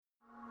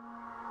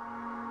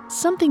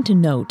Something to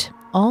note,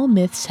 all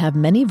myths have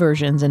many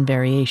versions and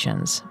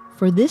variations.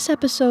 For this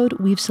episode,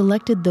 we've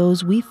selected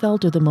those we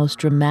felt are the most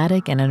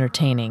dramatic and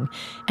entertaining,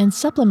 and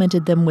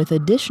supplemented them with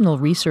additional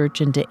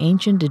research into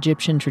ancient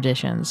Egyptian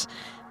traditions.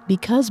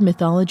 Because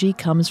mythology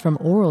comes from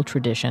oral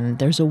tradition,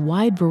 there's a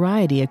wide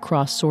variety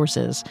across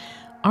sources.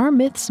 Our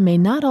myths may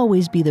not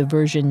always be the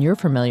version you're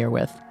familiar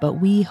with, but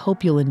we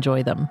hope you'll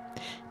enjoy them.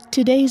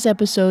 Today's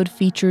episode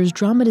features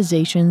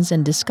dramatizations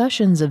and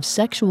discussions of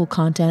sexual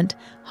content,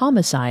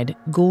 homicide,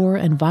 gore,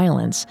 and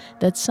violence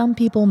that some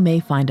people may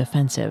find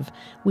offensive.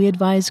 We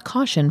advise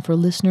caution for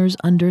listeners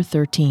under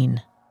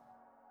 13.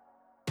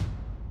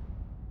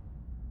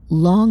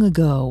 Long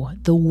ago,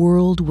 the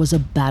world was a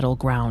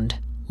battleground,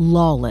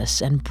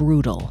 lawless and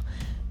brutal.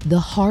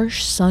 The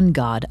harsh sun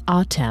god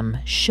Atem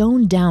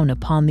shone down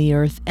upon the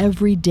earth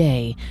every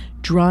day,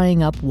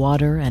 drying up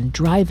water and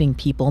driving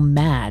people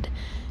mad.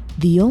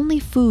 The only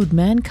food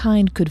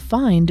mankind could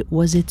find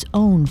was its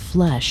own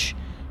flesh.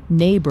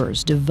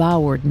 Neighbors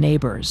devoured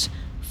neighbors.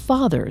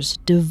 Fathers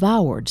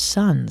devoured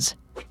sons.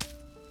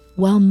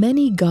 While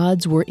many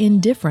gods were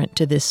indifferent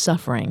to this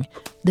suffering,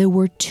 there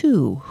were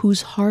two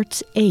whose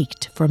hearts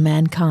ached for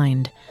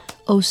mankind.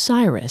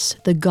 Osiris,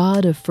 the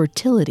god of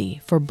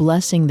fertility, for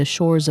blessing the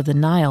shores of the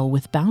Nile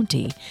with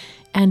bounty,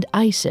 and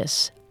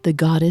Isis, the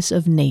goddess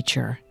of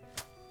nature.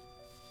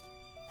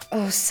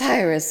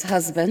 Osiris,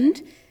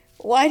 husband,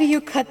 why do you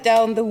cut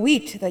down the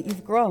wheat that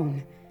you've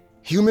grown?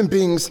 Human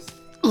beings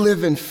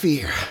live in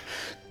fear.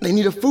 They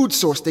need a food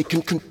source they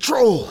can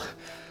control.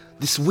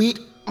 This wheat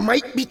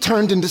might be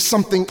turned into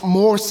something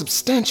more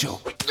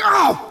substantial.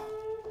 Ow!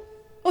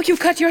 Oh, you've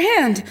cut your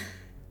hand!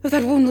 Oh,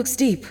 that wound looks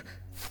deep.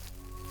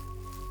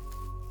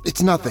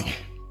 It's nothing.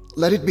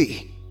 Let it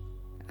be.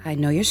 I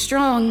know you're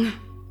strong.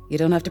 You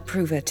don't have to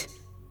prove it.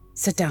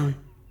 Sit down.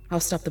 I'll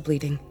stop the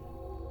bleeding.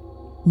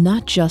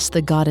 Not just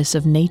the goddess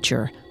of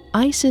nature,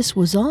 Isis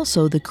was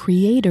also the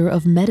creator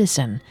of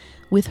medicine.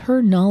 With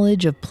her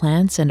knowledge of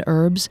plants and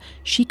herbs,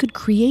 she could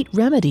create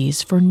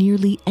remedies for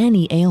nearly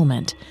any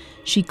ailment.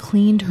 She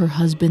cleaned her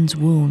husband's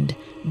wound,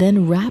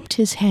 then wrapped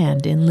his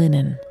hand in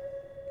linen.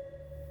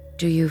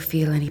 Do you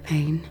feel any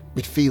pain?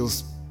 It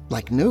feels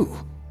like new.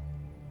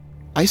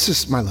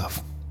 Isis, my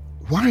love,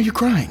 why are you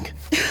crying?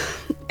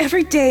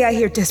 Every day I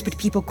hear desperate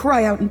people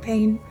cry out in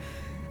pain.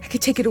 I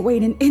could take it away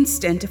in an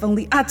instant if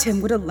only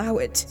Atem would allow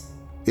it.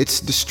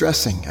 It's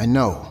distressing, I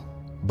know.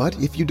 But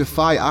if you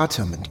defy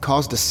Atem and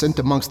cause dissent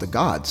amongst the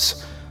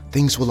gods,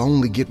 things will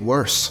only get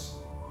worse.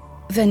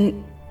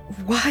 Then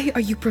why are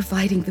you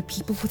providing the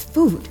people with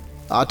food?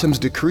 Atem's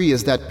decree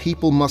is that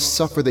people must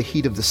suffer the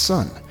heat of the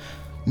sun.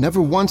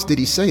 Never once did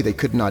he say they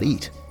could not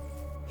eat.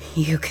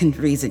 You can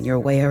reason your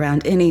way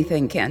around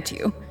anything, can't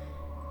you?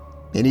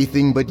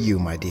 Anything but you,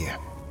 my dear.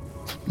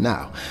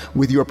 Now,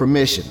 with your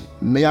permission,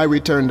 may I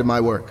return to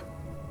my work?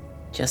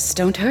 Just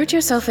don't hurt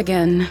yourself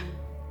again.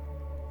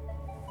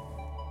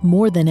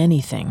 More than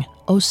anything,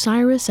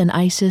 Osiris and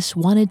Isis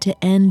wanted to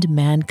end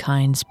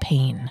mankind's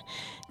pain.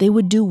 They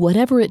would do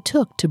whatever it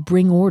took to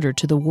bring order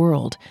to the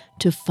world,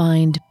 to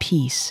find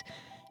peace.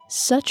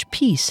 Such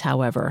peace,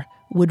 however,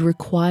 would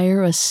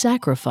require a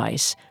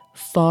sacrifice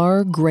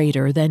far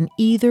greater than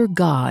either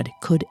god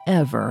could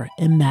ever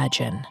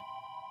imagine.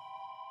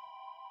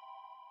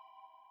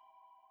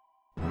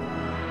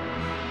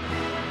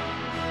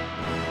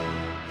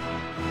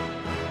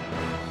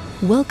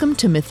 Welcome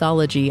to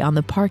Mythology on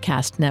the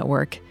Parcast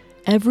Network.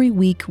 Every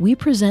week, we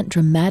present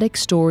dramatic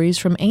stories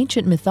from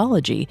ancient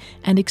mythology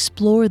and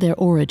explore their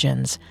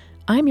origins.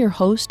 I'm your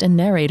host and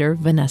narrator,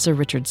 Vanessa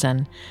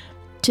Richardson.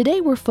 Today,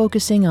 we're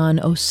focusing on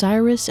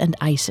Osiris and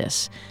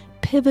Isis,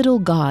 pivotal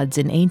gods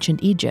in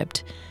ancient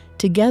Egypt.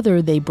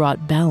 Together, they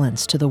brought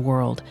balance to the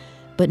world,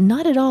 but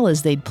not at all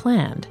as they'd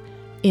planned.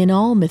 In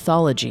all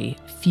mythology,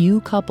 few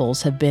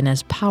couples have been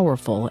as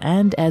powerful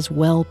and as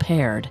well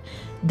paired.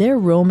 Their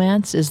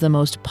romance is the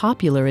most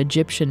popular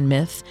Egyptian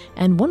myth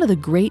and one of the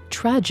great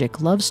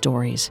tragic love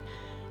stories.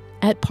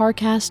 At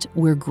Parcast,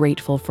 we're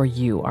grateful for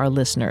you, our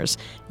listeners.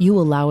 You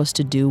allow us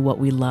to do what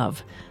we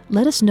love.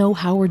 Let us know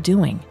how we're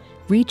doing.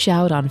 Reach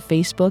out on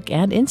Facebook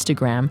and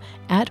Instagram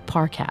at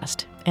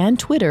Parcast and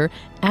Twitter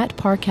at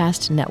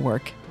Parcast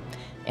Network.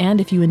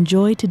 And if you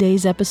enjoyed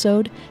today's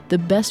episode, the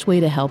best way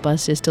to help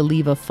us is to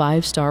leave a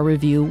 5-star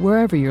review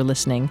wherever you're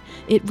listening.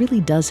 It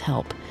really does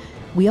help.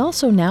 We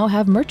also now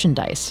have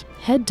merchandise.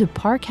 Head to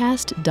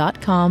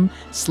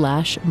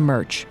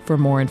parcast.com/merch for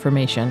more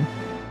information.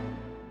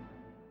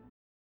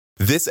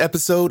 This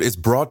episode is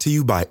brought to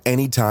you by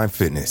Anytime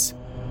Fitness.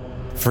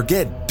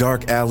 Forget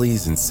dark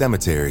alleys and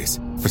cemeteries.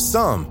 For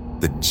some,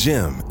 the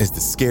gym is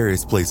the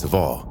scariest place of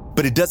all,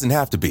 but it doesn't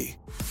have to be.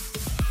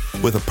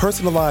 With a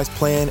personalized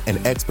plan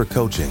and expert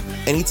coaching,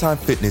 Anytime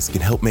Fitness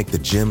can help make the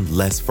gym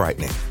less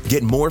frightening.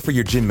 Get more for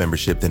your gym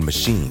membership than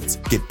machines.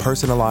 Get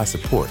personalized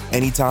support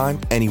anytime,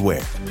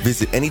 anywhere.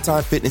 Visit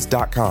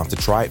AnytimeFitness.com to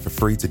try it for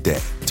free today.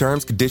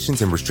 Terms,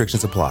 conditions, and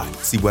restrictions apply.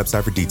 See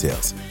website for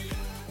details.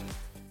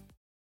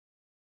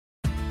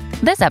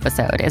 This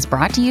episode is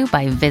brought to you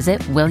by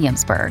Visit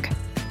Williamsburg.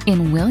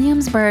 In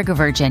Williamsburg,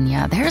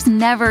 Virginia, there's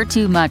never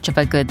too much of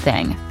a good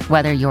thing.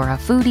 Whether you're a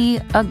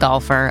foodie, a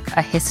golfer,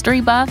 a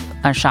history buff,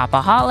 a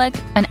shopaholic,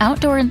 an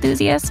outdoor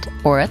enthusiast,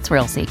 or a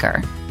thrill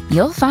seeker,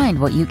 you'll find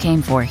what you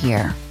came for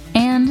here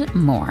and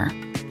more.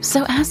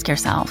 So ask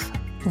yourself,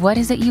 what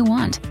is it you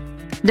want?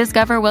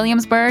 Discover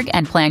Williamsburg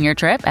and plan your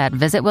trip at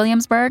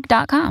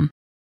visitwilliamsburg.com.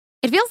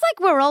 It feels like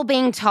we're all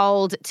being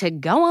told to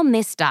go on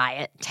this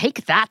diet,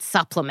 take that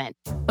supplement.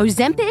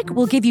 Ozempic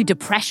will give you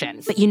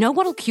depression, but you know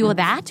what'll cure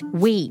that?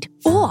 Weed.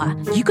 Or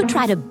you could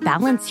try to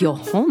balance your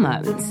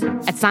hormones.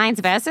 At Science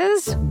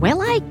Versus, we're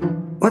like,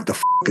 what the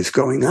is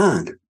going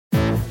on?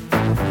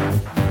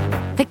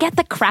 Forget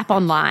the crap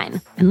online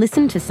and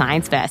listen to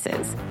Science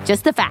Versus.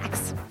 Just the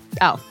facts.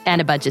 Oh,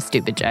 and a bunch of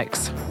stupid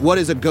jokes. What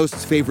is a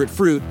ghost's favorite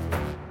fruit?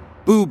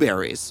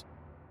 Blueberries.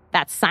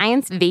 That's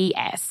Science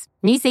VS.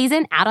 New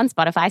season out on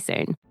Spotify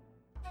soon.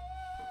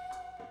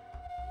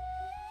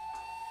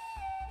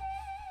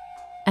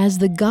 As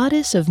the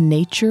goddess of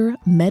nature,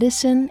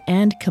 medicine,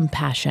 and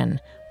compassion,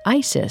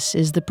 Isis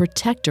is the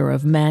protector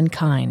of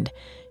mankind.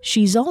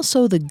 She's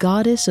also the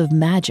goddess of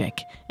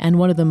magic and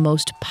one of the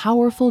most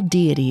powerful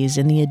deities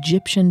in the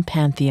Egyptian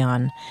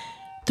pantheon.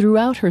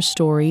 Throughout her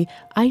story,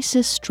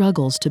 Isis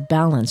struggles to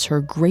balance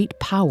her great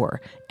power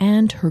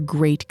and her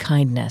great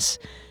kindness.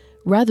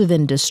 Rather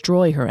than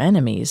destroy her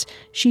enemies,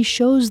 she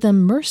shows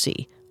them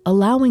mercy,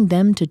 allowing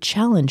them to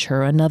challenge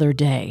her another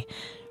day.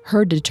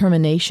 Her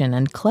determination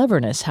and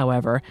cleverness,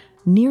 however,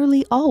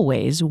 nearly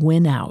always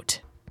win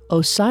out.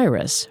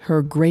 Osiris,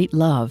 her great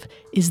love,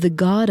 is the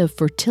god of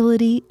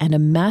fertility and a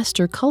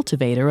master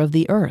cultivator of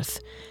the earth.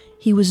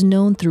 He was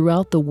known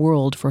throughout the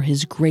world for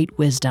his great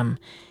wisdom.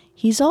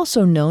 He's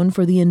also known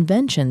for the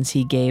inventions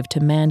he gave to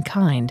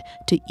mankind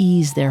to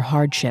ease their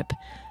hardship.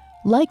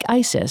 Like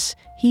Isis,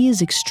 he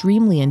is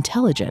extremely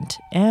intelligent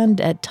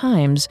and, at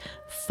times,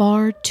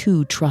 far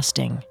too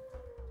trusting.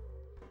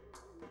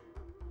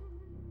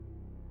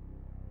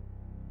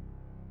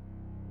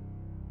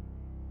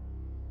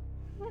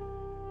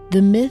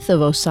 The myth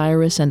of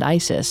Osiris and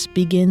Isis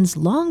begins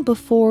long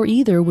before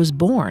either was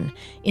born.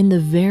 In the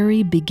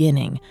very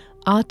beginning,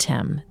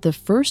 Atem, the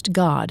first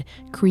god,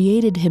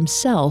 created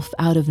himself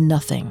out of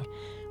nothing.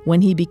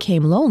 When he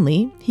became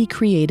lonely, he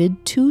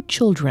created two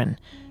children,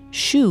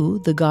 Shu,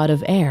 the god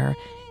of air,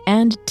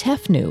 and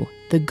Tefnu,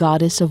 the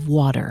goddess of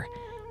water.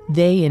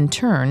 They, in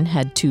turn,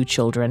 had two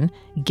children,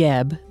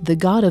 Geb, the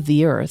god of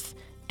the earth,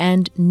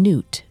 and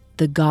Nut,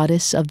 the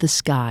goddess of the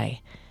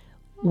sky.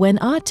 When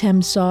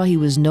Atem saw he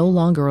was no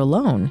longer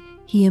alone,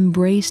 he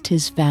embraced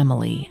his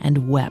family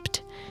and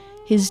wept.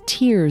 His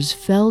tears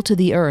fell to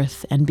the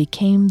earth and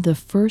became the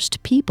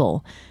first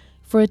people.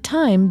 For a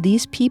time,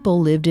 these people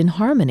lived in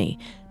harmony,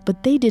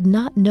 but they did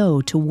not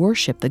know to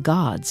worship the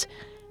gods.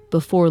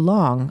 Before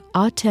long,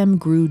 Atem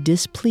grew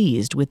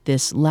displeased with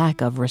this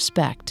lack of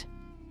respect.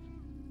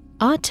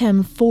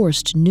 Atem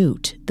forced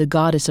Nut, the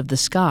goddess of the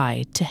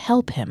sky, to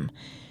help him.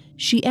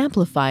 She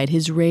amplified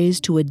his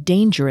rays to a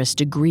dangerous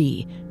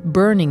degree,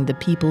 burning the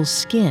people's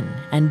skin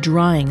and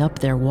drying up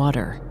their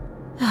water.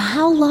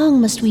 How long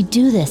must we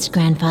do this,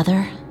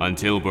 Grandfather?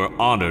 Until we're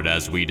honored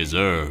as we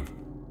deserve.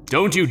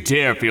 Don't you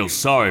dare feel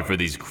sorry for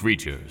these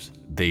creatures.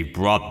 They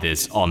brought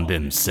this on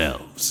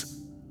themselves.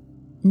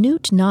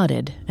 Nut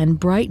nodded and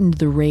brightened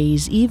the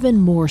rays even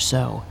more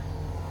so.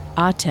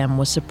 Atem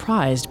was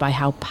surprised by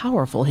how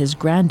powerful his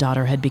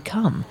granddaughter had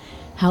become,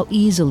 how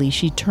easily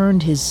she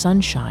turned his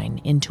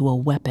sunshine into a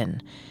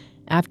weapon.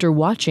 After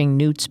watching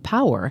Nut's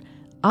power,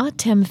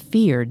 Atem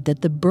feared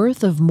that the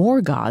birth of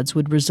more gods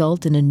would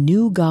result in a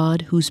new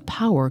god whose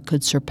power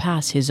could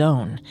surpass his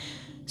own.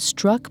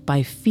 Struck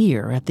by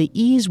fear at the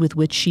ease with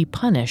which she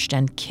punished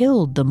and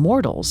killed the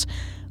mortals,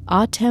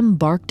 Atem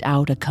barked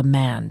out a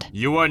command.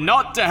 You are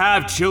not to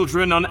have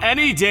children on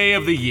any day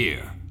of the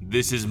year.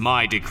 This is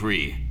my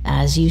decree.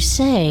 As you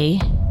say,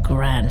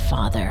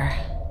 Grandfather.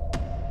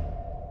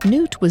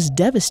 Nut was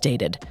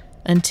devastated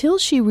until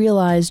she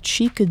realized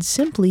she could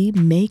simply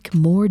make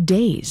more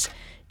days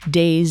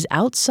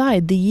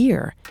outside the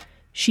year.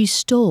 She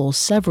stole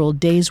several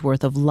days'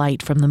 worth of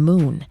light from the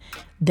moon.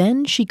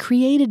 Then she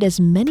created as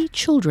many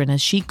children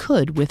as she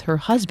could with her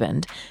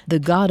husband, the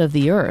god of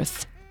the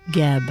earth,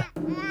 Geb.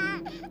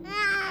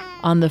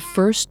 On the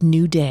first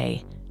new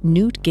day,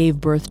 Nut gave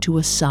birth to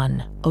a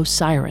son,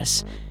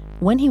 Osiris.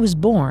 When he was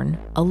born,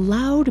 a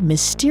loud,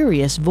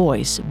 mysterious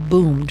voice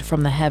boomed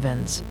from the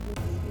heavens.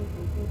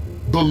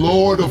 The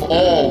Lord of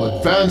all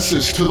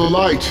advances to the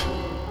light.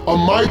 A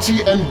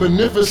mighty and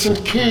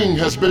beneficent king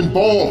has been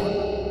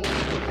born.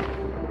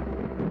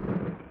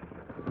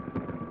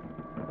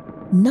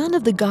 None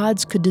of the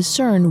gods could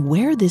discern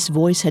where this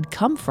voice had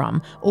come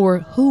from or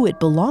who it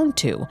belonged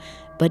to,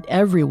 but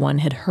everyone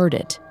had heard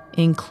it,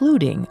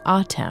 including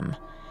Atem.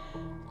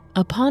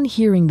 Upon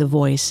hearing the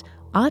voice,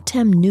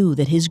 Atem knew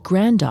that his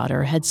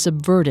granddaughter had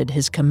subverted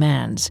his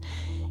commands.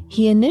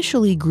 He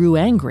initially grew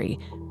angry,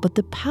 but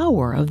the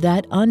power of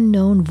that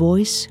unknown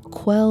voice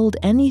quelled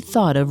any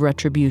thought of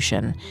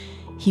retribution.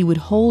 He would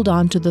hold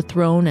on to the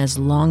throne as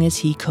long as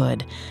he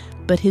could,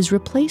 but his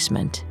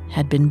replacement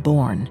had been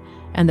born.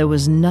 and there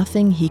was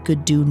nothing he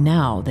could do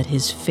now that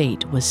his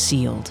fate was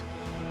sealed.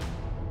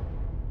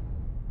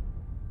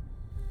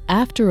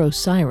 After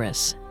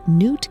Osiris,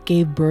 Nut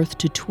gave birth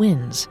to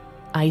twins,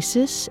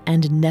 Isis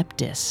and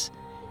Nephthys.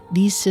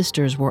 These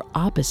sisters were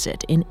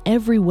opposite in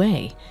every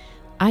way.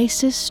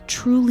 Isis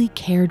truly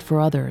cared for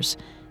others.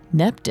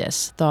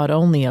 Nephthys thought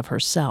only of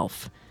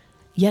herself.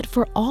 Yet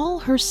for all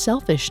her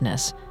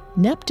selfishness,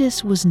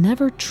 Nephthys was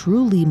never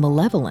truly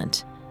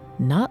malevolent,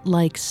 not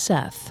like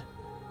Seth.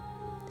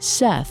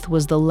 Seth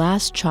was the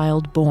last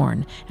child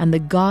born and the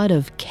god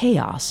of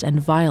chaos and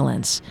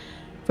violence.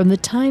 From the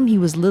time he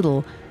was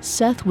little,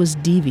 Seth was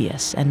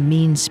devious and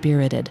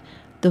mean-spirited,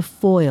 the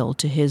foil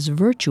to his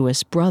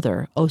virtuous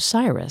brother,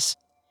 Osiris.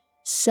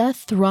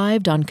 Seth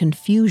thrived on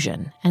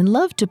confusion and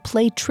loved to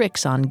play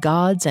tricks on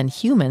gods and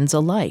humans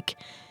alike.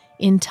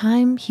 In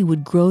time, he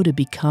would grow to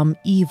become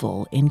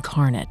evil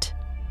incarnate.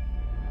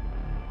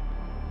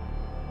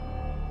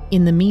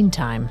 In the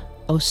meantime,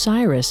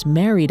 Osiris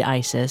married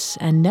Isis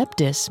and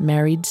Nephthys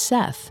married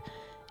Seth.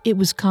 It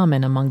was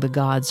common among the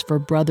gods for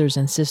brothers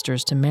and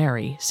sisters to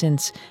marry,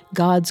 since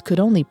gods could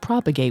only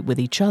propagate with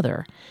each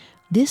other.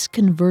 This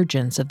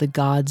convergence of the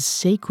gods'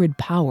 sacred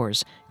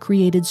powers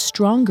created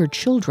stronger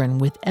children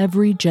with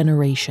every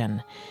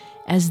generation.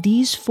 As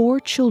these 4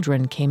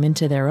 children came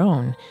into their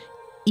own,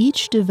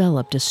 each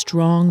developed a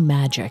strong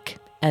magic,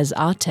 as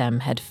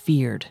Atem had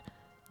feared.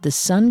 The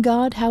sun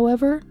god,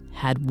 however,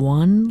 had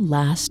one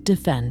last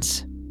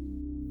defense.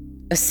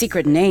 A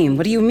secret name?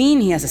 What do you mean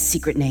he has a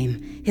secret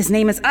name? His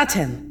name is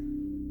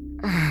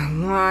Atem.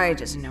 Why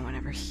does no one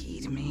ever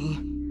heed me?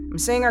 I'm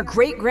saying our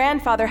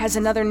great-grandfather has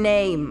another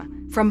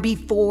name from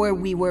before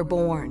we were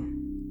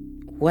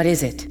born. What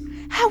is it?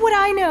 How would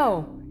I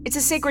know? It's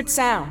a sacred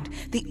sound,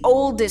 the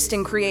oldest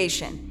in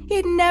creation.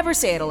 He'd never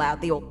say it aloud,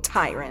 the old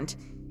tyrant.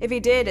 If he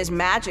did, his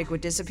magic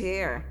would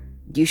disappear.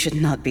 You should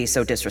not be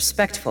so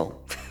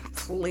disrespectful.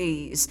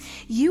 Please.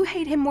 You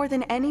hate him more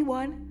than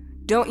anyone.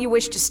 Don't you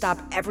wish to stop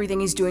everything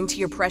he's doing to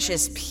your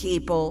precious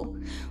people?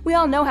 We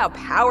all know how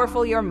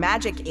powerful your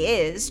magic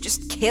is.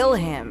 Just kill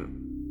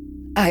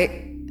him.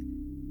 I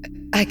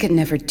could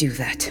never do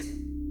that.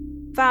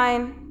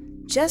 Fine.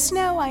 Just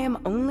know I am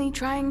only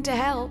trying to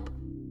help.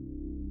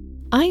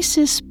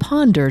 Isis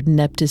pondered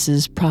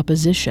Nephthys's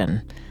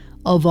proposition.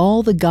 Of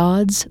all the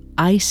gods,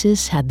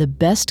 Isis had the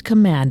best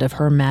command of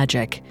her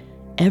magic.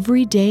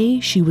 Every day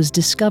she was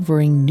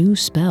discovering new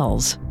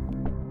spells.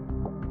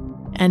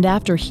 And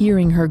after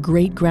hearing her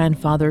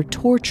great-grandfather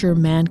torture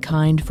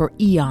mankind for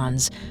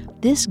eons,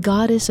 this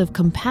goddess of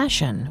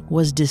compassion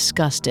was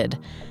disgusted.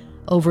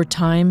 Over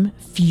time,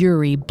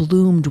 fury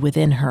bloomed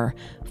within her,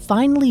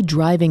 finally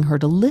driving her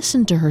to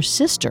listen to her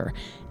sister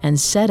and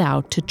set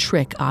out to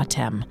trick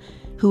Atem,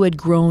 who had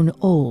grown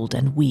old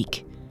and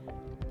weak.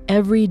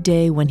 Every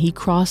day when he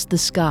crossed the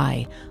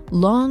sky,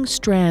 long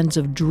strands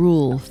of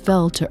drool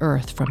fell to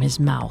earth from his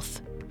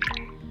mouth.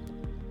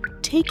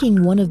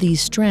 Taking one of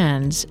these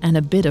strands and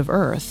a bit of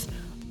earth,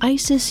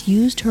 Isis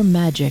used her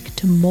magic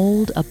to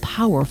mold a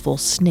powerful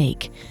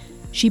snake.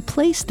 She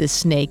placed this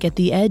snake at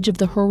the edge of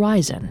the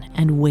horizon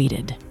and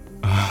waited.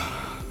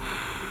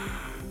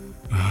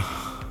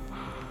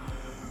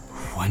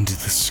 When did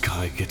the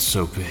sky get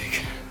so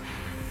big?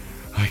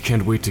 I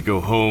can't wait to go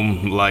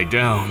home, lie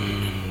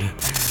down.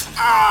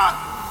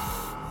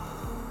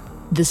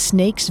 The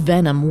snake's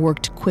venom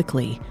worked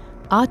quickly.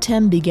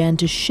 Atem began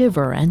to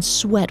shiver and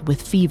sweat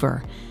with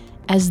fever.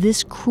 As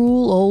this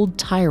cruel old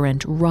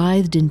tyrant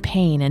writhed in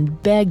pain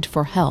and begged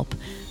for help,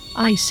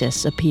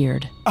 Isis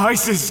appeared.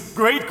 Isis,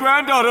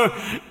 great-granddaughter!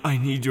 I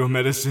need your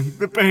medicine.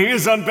 The pain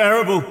is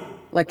unbearable.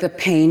 Like the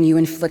pain you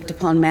inflict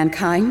upon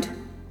mankind?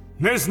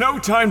 There's no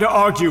time to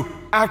argue.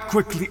 Act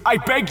quickly, I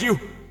beg you.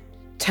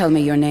 Tell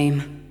me your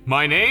name.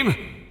 My name?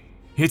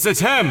 It's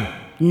Atem.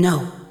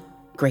 No,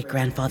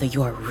 great-grandfather,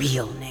 your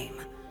real name.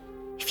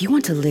 If you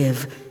want to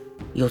live,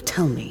 you'll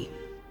tell me.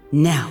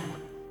 Now.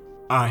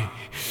 I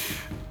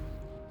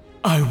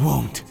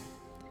won't.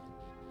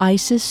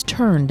 Isis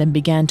turned and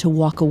began to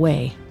walk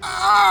away.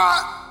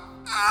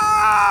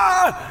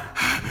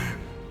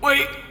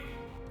 Wait,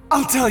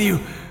 I'll tell you.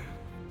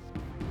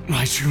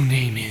 My true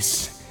name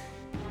is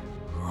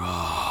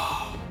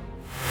Ra.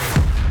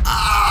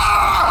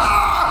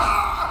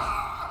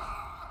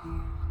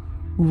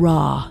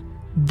 Ra.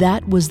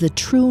 That was the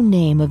true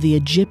name of the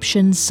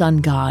Egyptian sun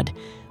god.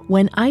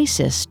 When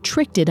Isis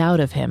tricked it out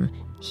of him,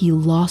 he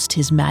lost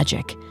his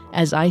magic,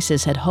 as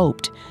Isis had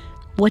hoped.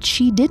 What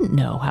she didn't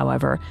know,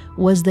 however,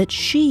 was that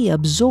she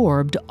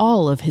absorbed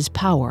all of his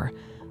power.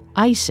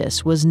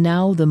 Isis was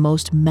now the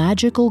most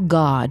magical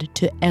god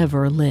to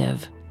ever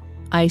live.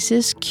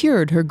 Isis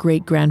cured her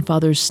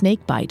great-grandfather's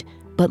snakebite,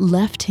 but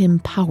left him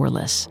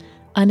powerless.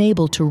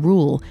 Unable to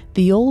rule,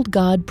 the old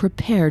god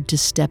prepared to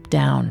step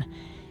down.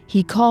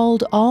 He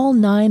called all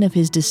 9 of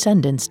his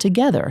descendants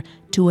together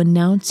to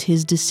announce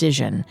his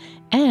decision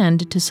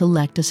and to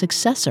select a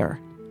successor.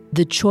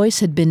 The choice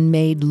had been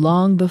made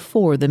long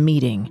before the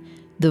meeting.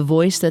 The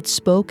voice that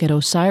spoke at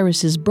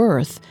Osiris's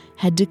birth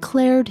had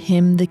declared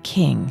him the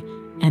king,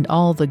 and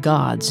all the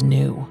gods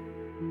knew.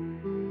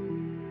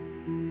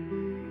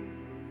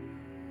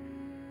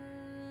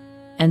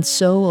 And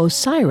so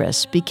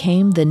Osiris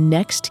became the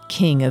next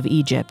king of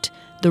Egypt,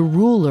 the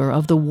ruler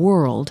of the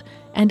world,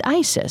 and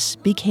Isis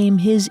became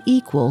his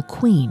equal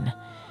queen.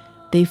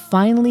 They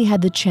finally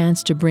had the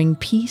chance to bring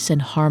peace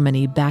and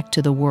harmony back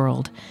to the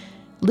world.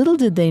 Little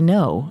did they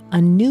know, a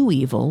new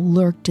evil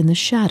lurked in the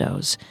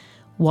shadows.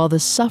 While the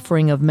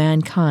suffering of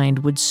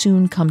mankind would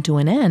soon come to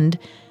an end,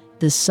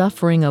 the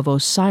suffering of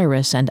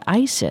Osiris and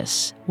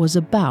Isis was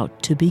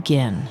about to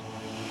begin.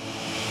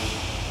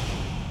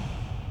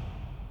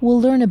 We'll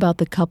learn about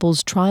the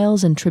couple's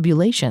trials and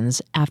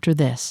tribulations after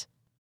this.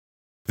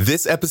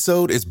 This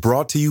episode is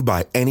brought to you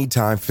by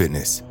Anytime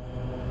Fitness.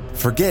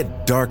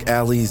 Forget dark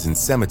alleys and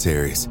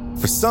cemeteries.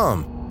 For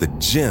some, the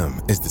gym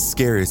is the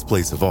scariest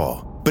place of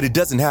all, but it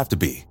doesn't have to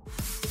be.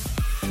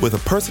 With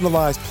a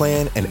personalized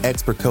plan and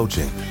expert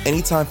coaching,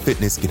 Anytime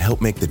Fitness can help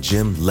make the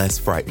gym less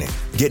frightening.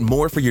 Get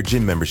more for your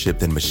gym membership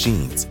than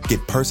machines.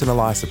 Get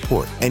personalized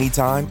support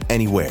anytime,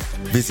 anywhere.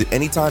 Visit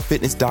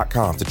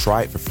AnytimeFitness.com to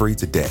try it for free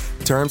today.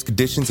 Terms,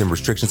 conditions, and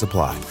restrictions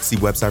apply. See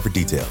website for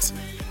details.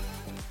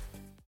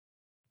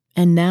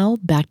 And now,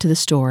 back to the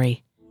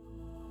story.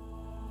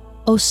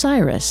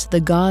 Osiris,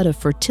 the god of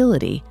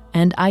fertility,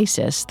 and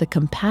Isis, the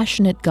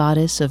compassionate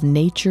goddess of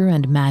nature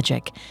and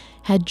magic,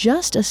 had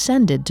just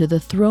ascended to the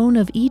throne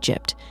of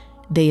Egypt.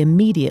 They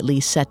immediately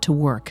set to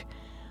work.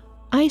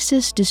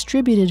 Isis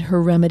distributed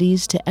her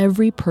remedies to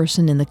every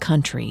person in the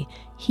country,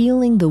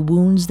 healing the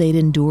wounds they'd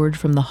endured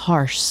from the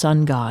harsh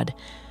sun god.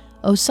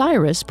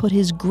 Osiris put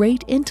his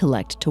great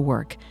intellect to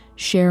work,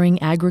 sharing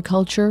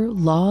agriculture,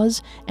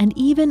 laws, and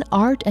even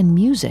art and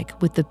music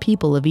with the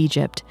people of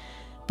Egypt.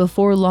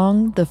 Before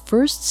long, the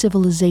first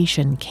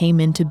civilization came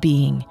into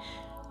being.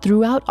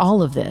 Throughout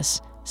all of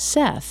this,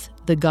 Seth,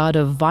 the god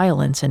of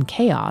violence and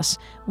chaos,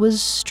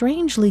 was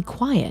strangely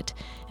quiet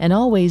and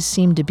always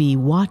seemed to be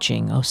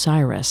watching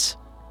Osiris.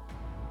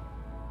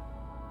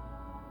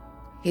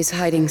 He's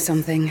hiding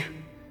something.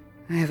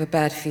 I have a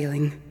bad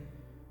feeling.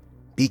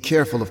 Be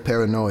careful of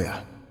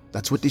paranoia.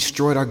 That's what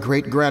destroyed our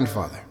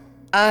great-grandfather.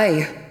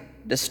 I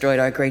destroyed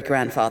our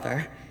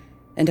great-grandfather.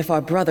 And if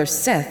our brother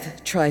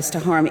Seth tries to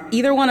harm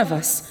either one of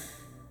us,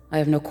 I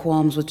have no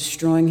qualms with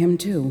destroying him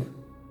too.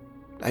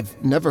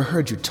 I've never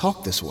heard you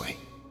talk this way.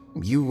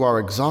 You are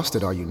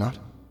exhausted, are you not?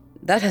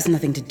 That has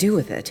nothing to do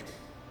with it.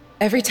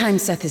 Every time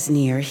Seth is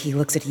near, he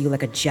looks at you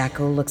like a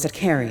jackal looks at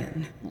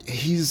carrion.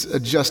 He's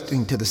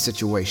adjusting to the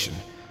situation.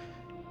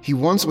 He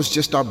once was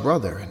just our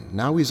brother, and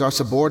now he's our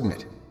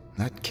subordinate.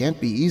 That can't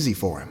be easy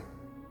for him.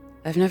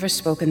 I've never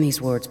spoken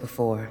these words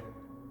before,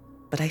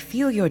 but I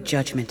feel your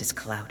judgment is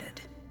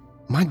clouded.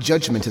 My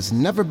judgment has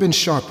never been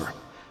sharper.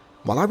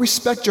 While I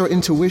respect your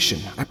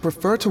intuition, I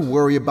prefer to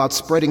worry about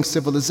spreading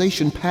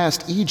civilization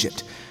past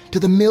Egypt to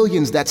the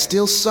millions that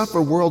still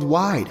suffer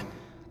worldwide.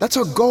 That's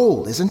our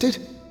goal, isn't it?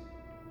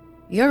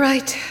 You're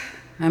right.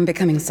 I'm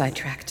becoming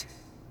sidetracked.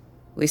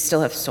 We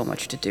still have so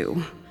much to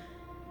do.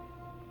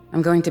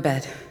 I'm going to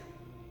bed.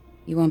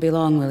 You won't be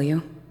long, will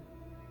you?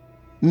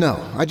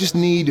 No, I just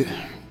need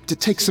to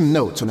take some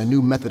notes on a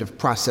new method of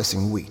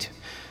processing wheat.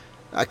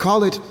 I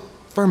call it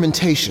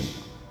fermentation.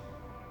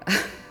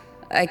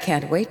 I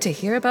can't wait to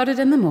hear about it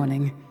in the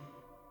morning.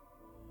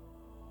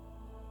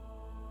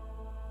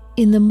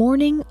 In the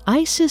morning,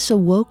 Isis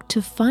awoke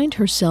to find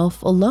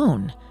herself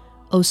alone.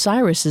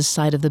 Osiris's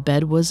side of the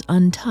bed was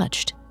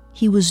untouched.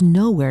 He was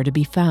nowhere to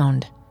be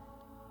found.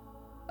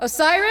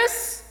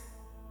 Osiris?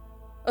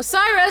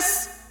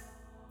 Osiris!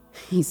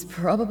 He's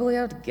probably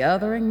out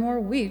gathering more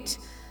wheat.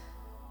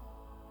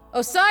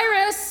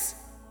 Osiris!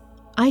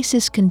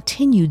 Isis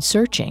continued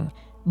searching,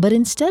 but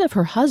instead of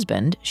her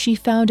husband, she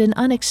found an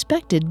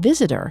unexpected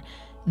visitor.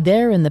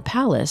 There in the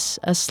palace,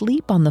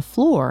 asleep on the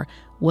floor,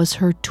 was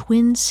her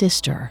twin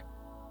sister.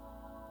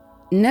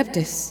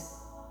 Nephthys,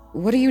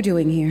 what are you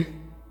doing here?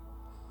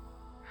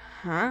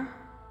 Huh?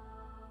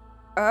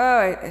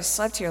 Oh, I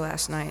slept here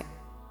last night.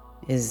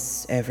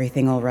 Is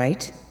everything all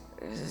right?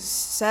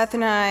 Seth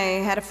and I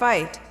had a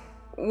fight.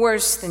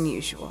 Worse than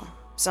usual.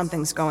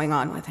 Something's going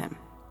on with him.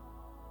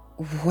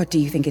 What do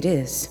you think it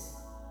is?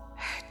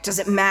 Does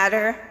it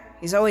matter?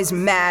 He's always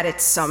mad at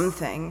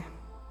something.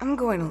 I'm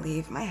going to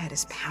leave. My head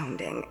is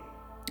pounding.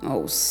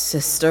 Oh,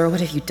 sister,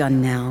 what have you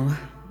done now?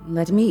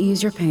 Let me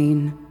ease your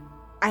pain.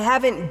 I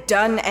haven't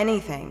done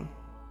anything.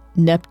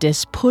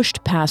 Nephthys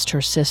pushed past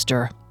her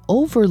sister,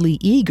 overly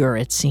eager,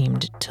 it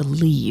seemed, to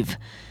leave.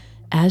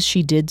 As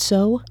she did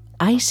so,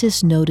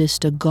 Isis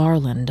noticed a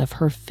garland of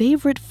her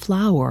favorite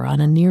flower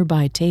on a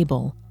nearby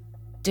table.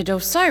 Did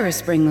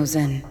Osiris bring those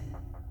in?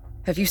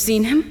 Have you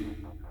seen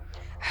him?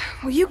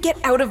 Will you get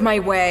out of my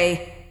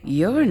way?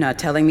 You're not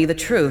telling me the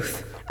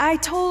truth. I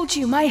told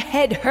you, my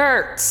head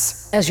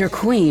hurts. As your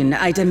queen,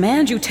 I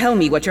demand you tell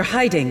me what you're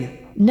hiding.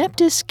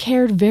 Nephthys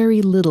cared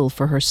very little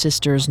for her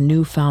sister's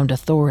newfound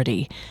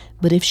authority,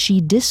 but if she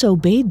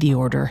disobeyed the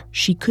order,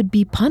 she could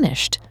be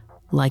punished,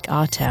 like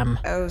Atem.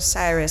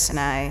 Osiris and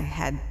I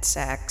had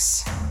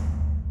sex.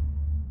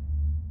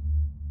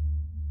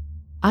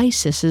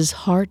 Isis's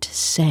heart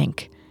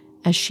sank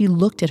as she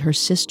looked at her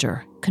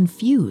sister,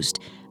 confused.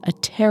 A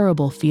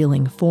terrible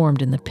feeling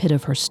formed in the pit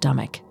of her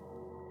stomach.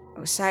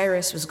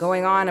 Osiris was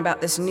going on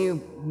about this new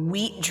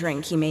wheat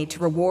drink he made to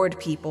reward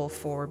people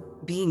for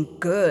being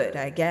good,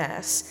 I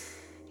guess.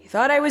 He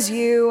thought I was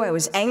you, I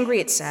was angry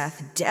at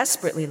Seth,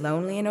 desperately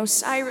lonely, and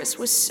Osiris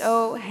was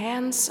so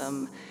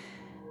handsome.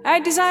 I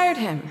desired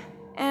him,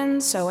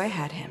 and so I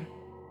had him.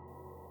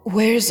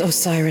 Where's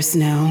Osiris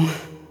now?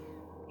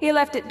 He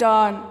left at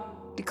dawn,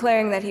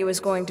 declaring that he was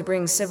going to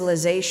bring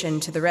civilization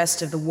to the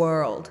rest of the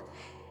world.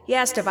 He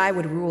asked if I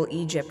would rule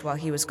Egypt while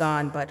he was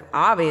gone, but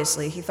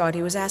obviously he thought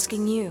he was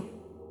asking you.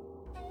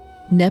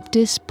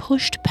 Nephthys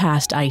pushed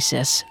past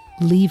Isis,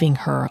 leaving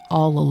her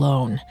all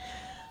alone.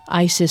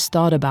 Isis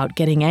thought about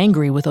getting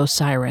angry with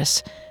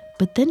Osiris,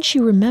 but then she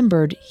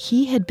remembered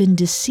he had been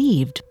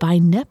deceived by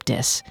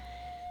Nephthys.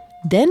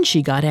 Then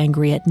she got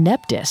angry at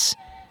Nephthys,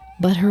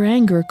 but her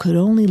anger could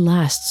only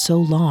last so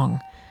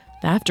long.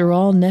 After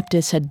all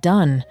Nephthys had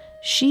done,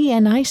 she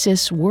and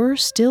Isis were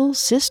still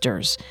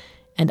sisters,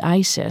 and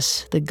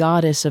Isis, the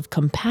goddess of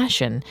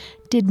compassion,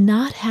 did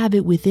not have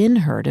it within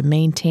her to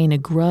maintain a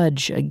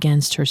grudge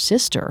against her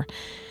sister.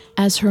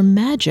 As her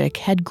magic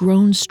had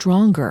grown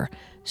stronger,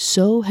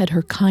 so had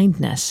her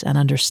kindness and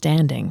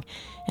understanding,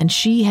 and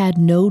she had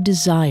no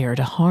desire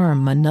to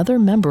harm another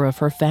member of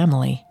her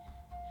family.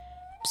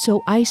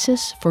 So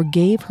Isis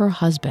forgave her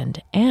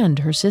husband and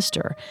her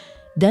sister,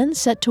 then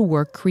set to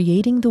work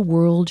creating the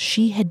world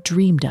she had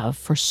dreamed of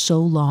for so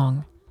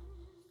long.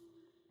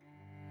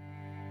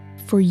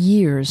 For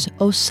years,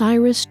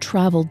 Osiris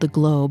traveled the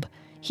globe.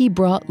 He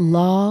brought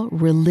law,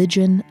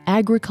 religion,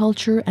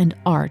 agriculture, and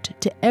art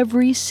to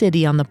every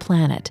city on the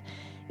planet.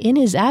 In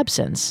his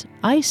absence,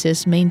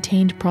 Isis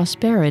maintained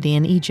prosperity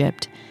in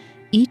Egypt.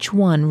 Each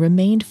one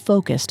remained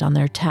focused on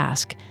their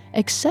task,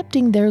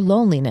 accepting their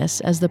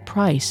loneliness as the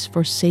price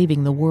for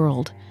saving the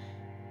world.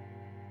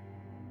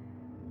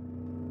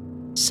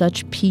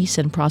 Such peace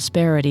and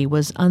prosperity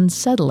was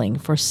unsettling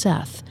for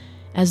Seth.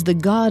 As the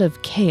god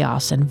of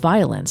chaos and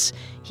violence,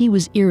 he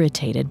was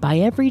irritated by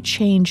every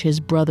change his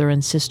brother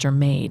and sister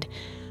made.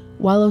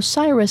 While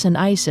Osiris and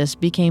Isis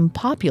became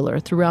popular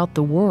throughout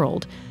the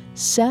world,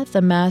 Seth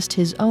amassed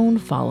his own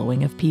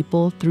following of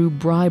people through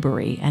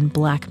bribery and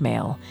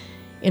blackmail.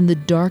 In the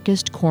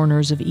darkest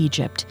corners of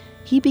Egypt,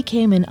 he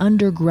became an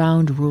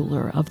underground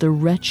ruler of the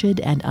wretched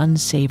and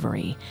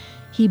unsavory.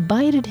 He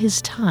bided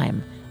his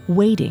time,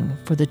 waiting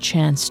for the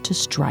chance to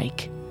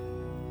strike.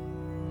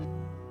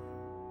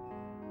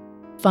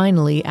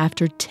 Finally,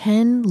 after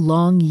 10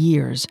 long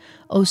years,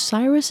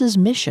 Osiris's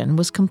mission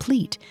was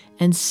complete,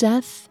 and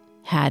Seth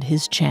had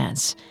his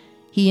chance.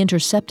 He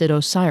intercepted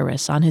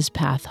Osiris on his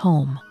path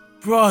home.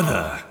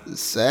 Brother!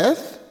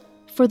 Seth?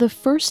 For the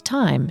first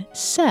time,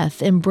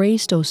 Seth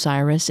embraced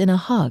Osiris in a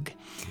hug.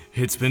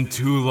 It's been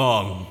too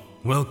long.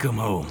 Welcome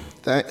home.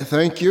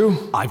 Thank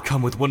you. I've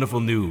come with wonderful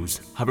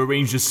news. I've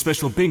arranged a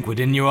special banquet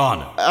in your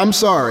honor. I'm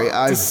sorry,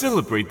 To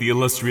celebrate the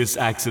illustrious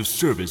acts of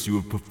service you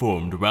have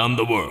performed around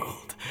the world.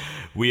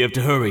 We have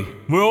to hurry.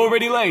 We're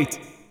already late.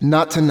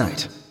 Not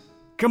tonight.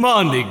 Come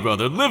on, big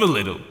brother, live a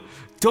little.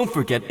 Don't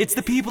forget, it's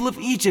the people of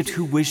Egypt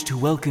who wish to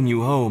welcome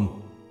you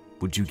home.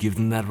 Would you give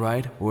them that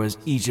right, or has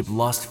Egypt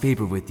lost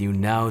favor with you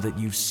now that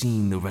you've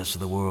seen the rest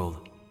of the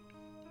world?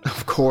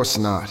 Of course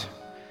not.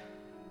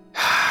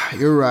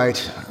 You're right.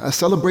 A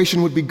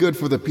celebration would be good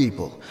for the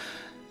people.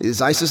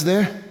 Is Isis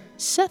there?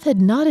 Seth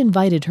had not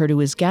invited her to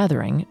his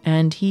gathering,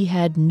 and he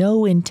had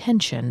no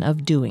intention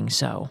of doing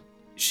so.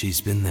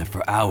 She's been there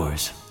for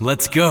hours.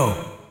 Let's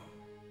go!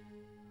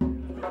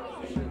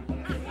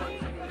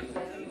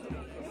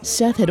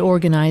 Seth had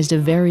organized a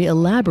very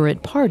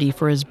elaborate party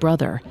for his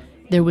brother.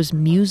 There was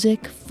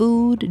music,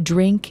 food,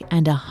 drink,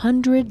 and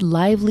 100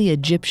 lively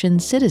Egyptian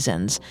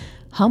citizens,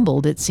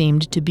 humbled it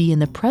seemed to be in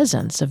the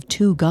presence of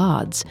two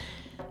gods.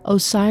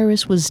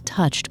 Osiris was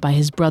touched by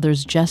his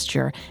brother's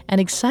gesture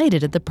and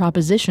excited at the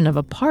proposition of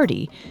a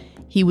party.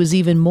 He was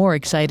even more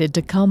excited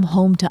to come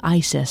home to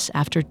Isis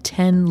after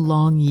 10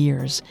 long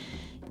years.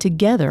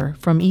 Together,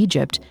 from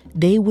Egypt,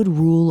 they would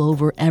rule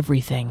over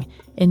everything,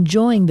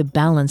 enjoying the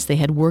balance they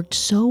had worked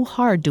so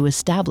hard to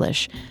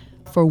establish.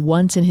 For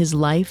once in his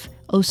life,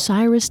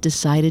 Osiris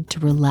decided to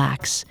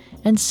relax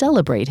and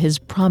celebrate his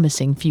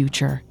promising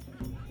future.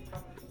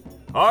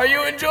 Are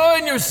you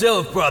enjoying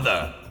yourself,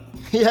 brother?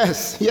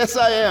 Yes,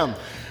 I am.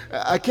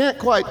 I can't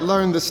quite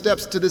learn the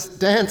steps to this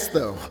dance,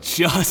 though.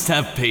 Just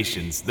have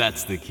patience,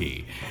 that's the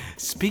key.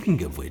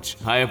 Speaking of which,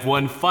 I have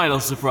one final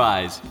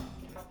surprise.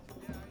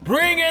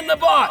 Bring in the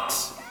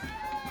box!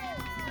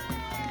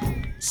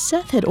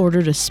 Seth had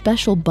ordered a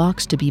special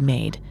box to be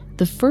made,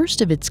 the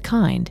first of its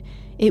kind.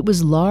 It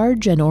was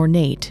large and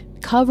ornate,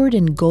 covered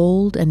in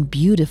gold and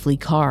beautifully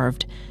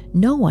carved.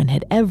 No one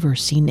had ever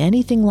seen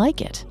anything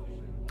like it.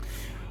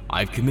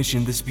 I've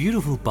commissioned this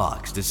beautiful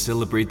box to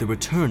celebrate the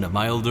return of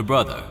my older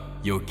brother,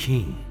 your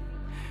king.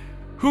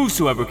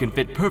 Whosoever can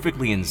fit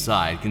perfectly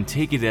inside can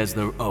take it as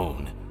their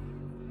own.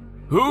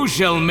 Who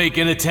shall make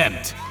an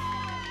attempt?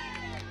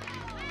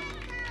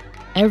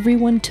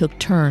 Everyone took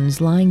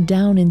turns lying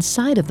down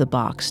inside of the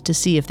box to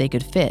see if they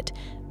could fit,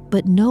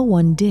 but no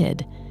one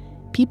did.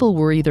 People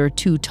were either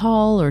too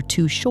tall or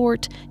too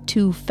short,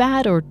 too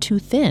fat or too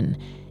thin.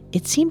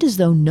 It seemed as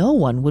though no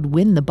one would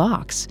win the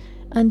box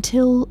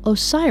until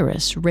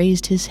Osiris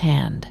raised his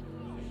hand.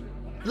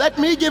 Let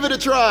me give it a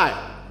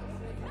try!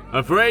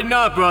 Afraid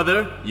not,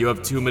 brother. You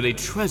have too many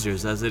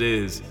treasures as it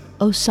is.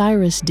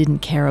 Osiris didn't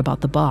care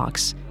about the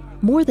box.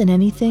 More than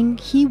anything,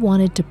 he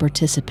wanted to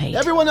participate.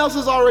 Everyone else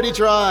has already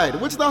tried.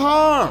 What's the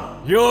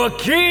harm? Your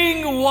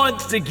king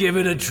wants to give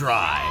it a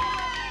try.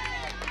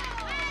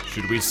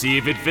 Should we see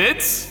if it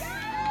fits?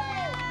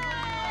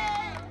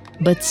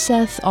 But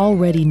Seth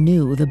already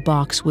knew the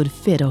box would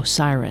fit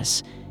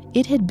Osiris.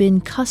 It had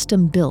been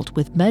custom built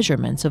with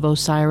measurements of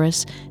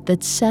Osiris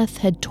that Seth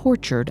had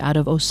tortured out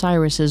of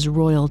Osiris's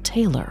royal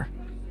tailor.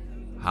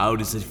 How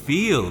does it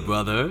feel,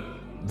 brother?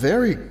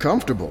 Very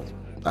comfortable.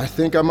 I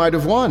think I might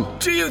have won.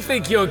 Do you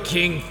think your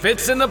king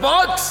fits in the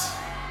box?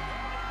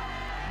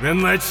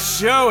 Then let's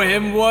show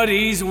him what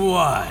he's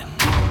won.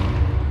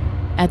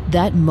 At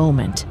that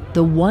moment,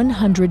 the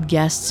 100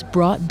 guests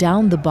brought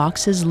down the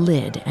box's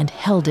lid and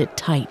held it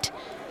tight.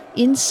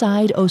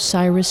 Inside,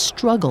 Osiris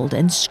struggled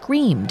and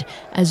screamed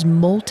as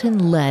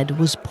molten lead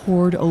was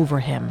poured over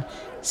him,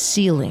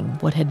 sealing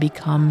what had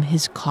become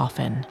his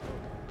coffin.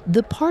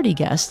 The party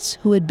guests,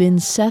 who had been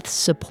Seth's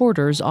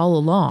supporters all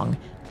along,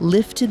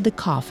 lifted the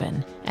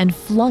coffin and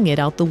flung it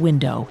out the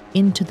window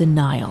into the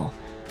Nile.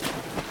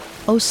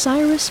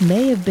 Osiris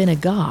may have been a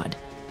god,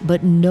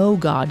 but no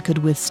god could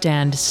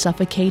withstand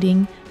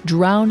suffocating,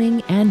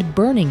 drowning, and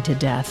burning to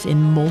death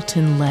in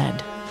molten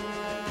lead.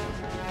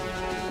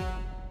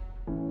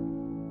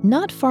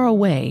 Not far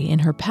away in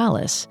her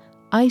palace,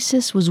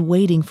 Isis was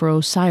waiting for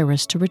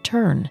Osiris to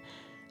return.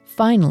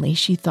 Finally,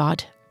 she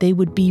thought they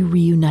would be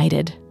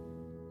reunited.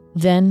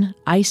 Then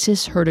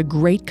Isis heard a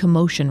great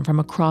commotion from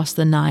across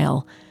the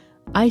Nile.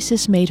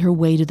 Isis made her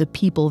way to the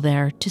people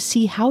there to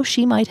see how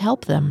she might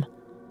help them.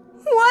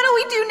 What do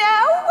we do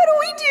now? What do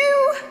we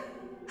do?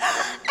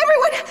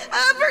 Everyone,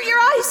 avert your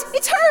eyes!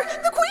 It's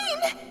her, the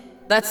queen!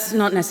 That's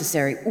not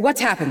necessary. What's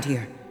happened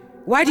here?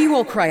 Why do you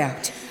all cry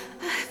out?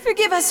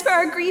 Forgive us for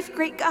our grief,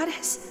 great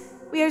goddess.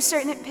 We are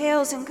certain it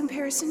pales in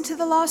comparison to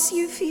the loss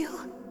you feel.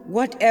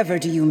 Whatever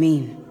do you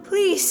mean?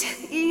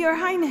 Please, your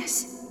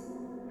highness.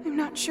 I'm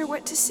not sure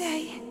what to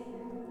say.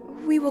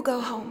 We will go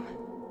home.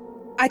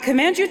 I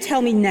command you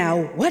tell me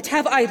now, what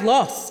have I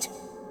lost?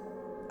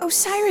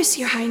 Osiris,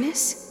 your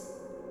highness.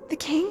 The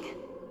king.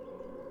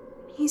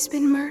 He's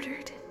been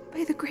murdered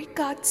by the great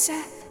god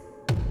Seth.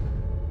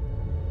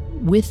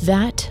 With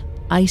that,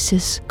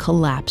 Isis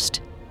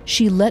collapsed.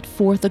 She let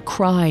forth a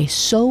cry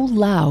so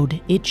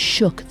loud it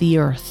shook the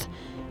earth.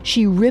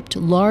 She ripped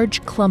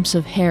large clumps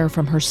of hair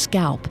from her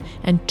scalp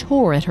and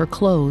tore at her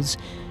clothes.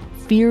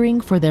 Fearing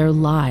for their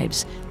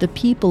lives, the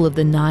people of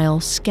the Nile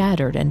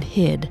scattered and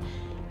hid.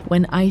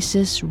 When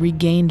Isis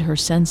regained her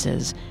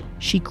senses,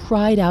 she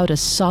cried out a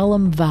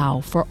solemn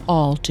vow for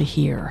all to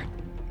hear.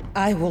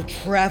 I will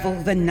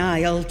travel the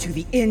Nile to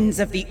the ends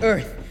of the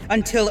earth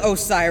until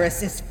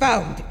Osiris is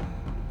found.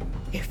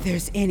 If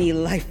there's any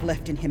life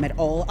left in him at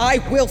all, I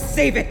will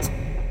save it,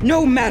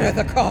 no matter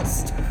the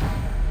cost.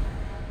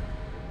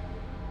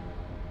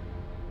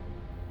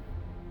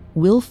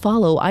 We'll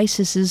follow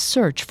Isis's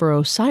search for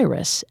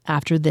Osiris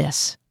after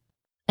this.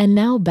 And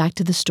now back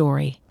to the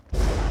story.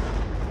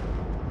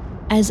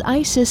 As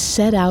Isis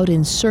set out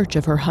in search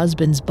of her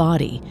husband's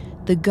body,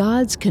 the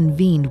gods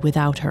convened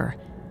without her.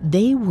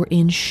 They were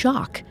in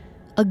shock.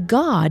 A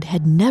god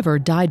had never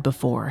died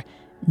before.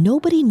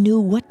 Nobody knew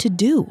what to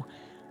do.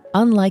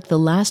 Unlike the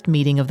last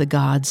meeting of the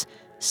gods,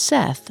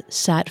 Seth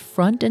sat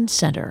front and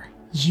center.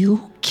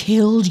 You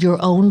killed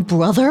your own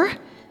brother?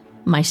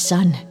 My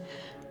son,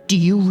 do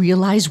you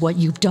realize what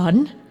you've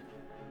done?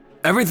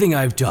 Everything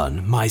I've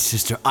done, my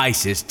sister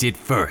Isis did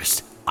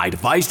first. I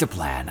devised a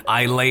plan,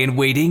 I lay in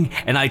waiting,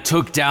 and I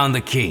took down the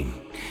king.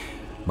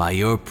 By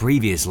your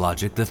previous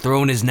logic, the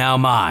throne is now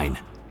mine.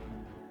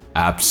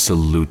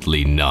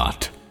 Absolutely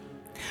not.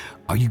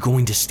 Are you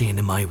going to stand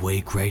in my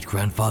way,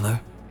 great-grandfather?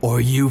 Or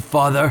you,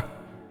 father?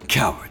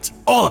 Cowards,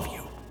 all of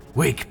you!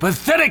 Weak,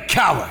 pathetic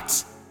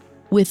cowards!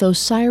 With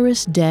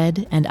Osiris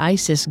dead and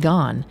Isis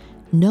gone,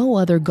 no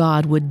other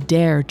god would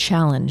dare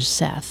challenge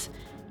Seth.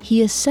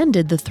 He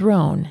ascended the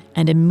throne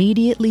and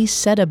immediately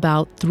set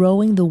about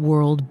throwing the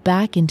world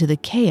back into the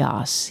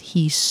chaos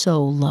he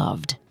so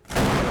loved.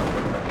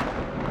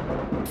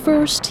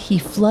 First, he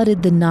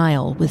flooded the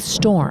Nile with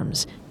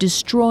storms,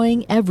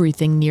 destroying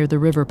everything near the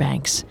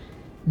riverbanks.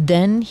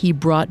 Then he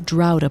brought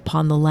drought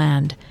upon the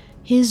land.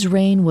 His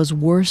reign was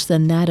worse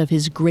than that of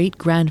his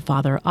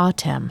great-grandfather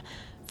Atem,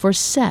 for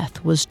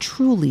Seth was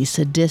truly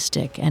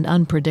sadistic and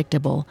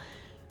unpredictable.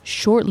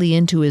 Shortly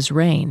into his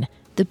reign,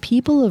 the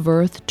people of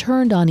Earth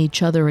turned on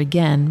each other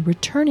again,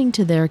 returning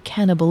to their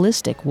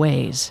cannibalistic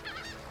ways.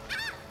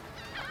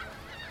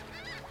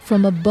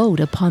 From a boat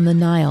upon the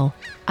Nile,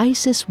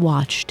 Isis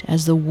watched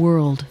as the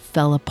world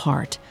fell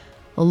apart,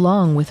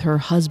 along with her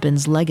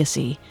husband's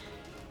legacy.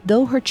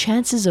 Though her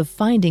chances of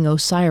finding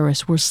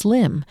Osiris were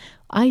slim,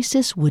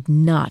 Isis would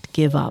not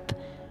give up.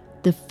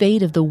 The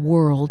fate of the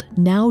world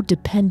now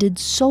depended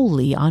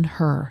solely on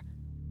her.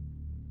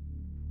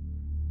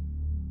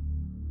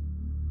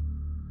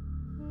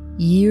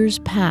 Years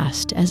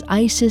passed as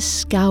Isis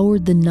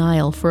scoured the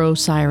Nile for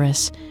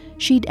Osiris.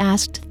 She'd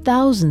asked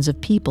thousands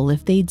of people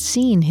if they'd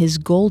seen his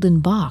golden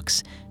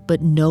box,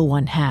 but no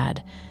one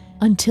had.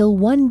 Until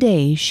one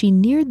day she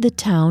neared the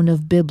town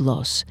of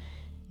Byblos.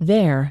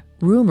 There,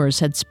 rumors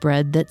had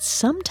spread that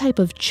some type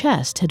of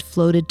chest had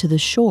floated to the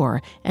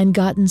shore and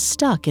gotten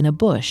stuck in a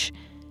bush.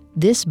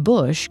 This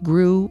bush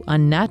grew,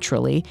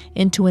 unnaturally,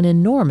 into an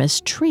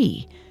enormous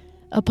tree.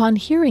 Upon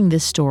hearing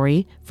this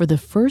story, for the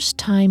first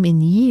time in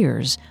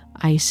years,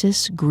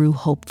 Isis grew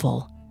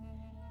hopeful.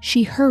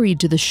 She hurried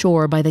to the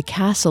shore by the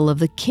castle of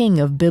the king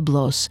of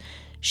Byblos.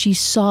 She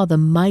saw the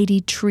mighty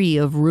tree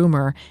of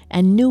rumor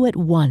and knew at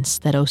once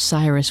that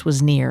Osiris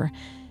was near.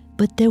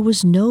 But there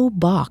was no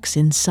box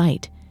in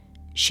sight.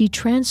 She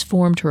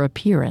transformed her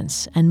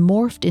appearance and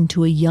morphed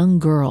into a young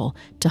girl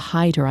to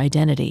hide her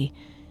identity.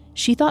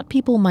 She thought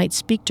people might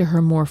speak to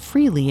her more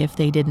freely if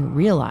they didn't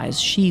realize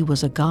she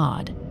was a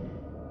god.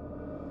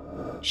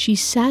 She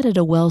sat at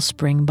a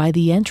wellspring by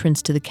the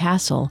entrance to the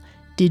castle,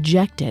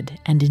 dejected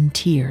and in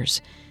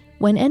tears.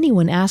 When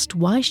anyone asked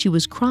why she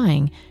was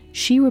crying,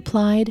 she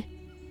replied,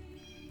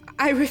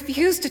 I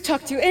refuse to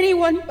talk to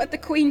anyone but the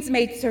Queen's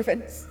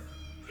maidservants.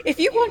 If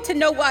you want to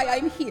know why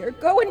I'm here,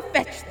 go and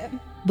fetch them.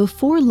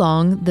 Before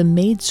long, the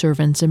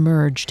maidservants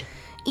emerged.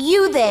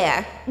 You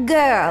there,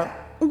 girl.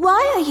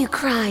 Why are you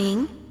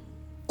crying?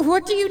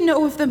 What do you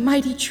know of the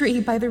mighty tree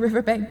by the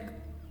riverbank?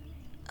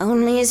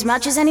 Only as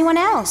much as anyone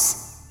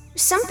else.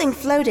 Something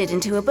floated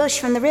into a bush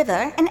from the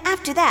river, and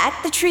after that,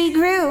 the tree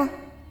grew.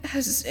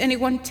 Has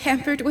anyone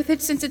tampered with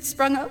it since it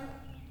sprung up?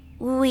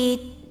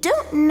 We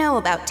don't know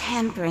about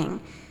tampering,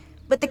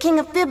 but the king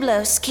of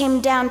Byblos came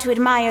down to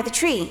admire the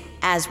tree,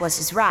 as was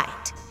his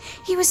right.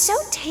 He was so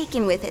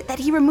taken with it that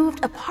he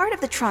removed a part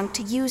of the trunk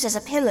to use as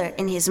a pillar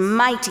in his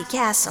mighty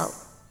castle.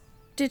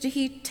 Did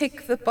he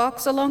take the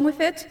box along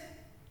with it?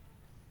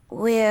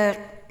 We're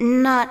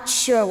not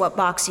sure what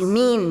box you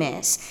mean,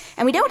 miss,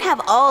 and we don't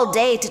have all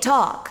day to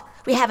talk.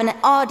 We have an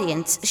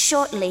audience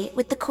shortly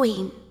with the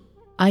queen.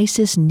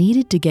 Isis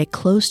needed to get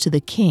close to the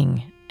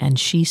king, and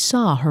she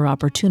saw her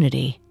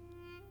opportunity.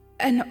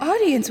 An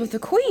audience with the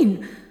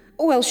queen?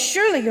 Well,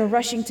 surely you're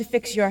rushing to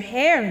fix your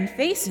hair and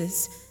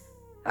faces.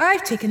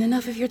 I've taken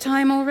enough of your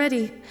time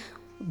already.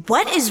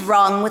 What is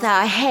wrong with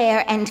our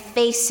hair and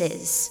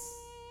faces?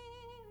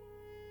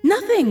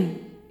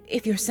 Nothing,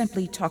 if you're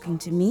simply talking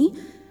to me.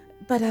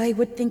 But I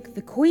would think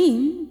the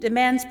queen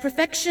demands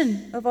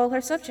perfection of all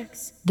her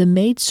subjects. The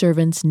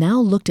maidservants now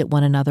looked at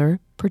one another,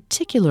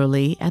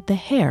 particularly at the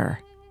hair.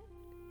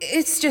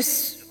 It's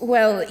just,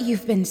 well,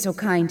 you've been so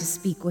kind to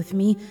speak with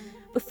me.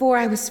 Before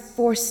I was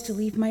forced to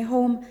leave my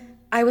home,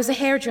 I was a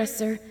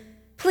hairdresser.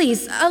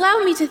 Please, allow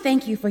me to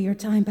thank you for your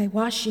time by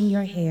washing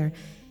your hair.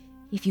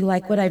 If you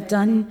like what I've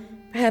done,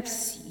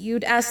 perhaps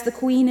you'd ask the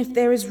queen if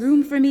there is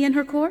room for me in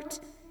her court?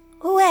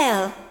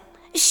 Well,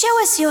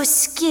 show us your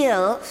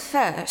skill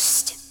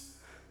first.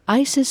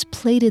 Isis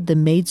plaited the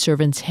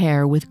maidservants'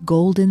 hair with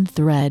golden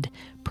thread,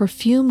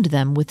 perfumed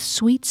them with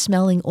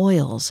sweet-smelling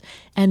oils,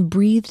 and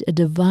breathed a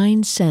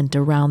divine scent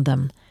around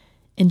them.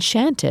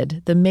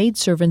 Enchanted, the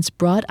maidservants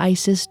brought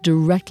Isis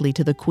directly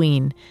to the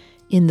queen.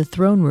 In the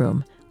throne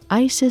room,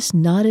 Isis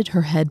nodded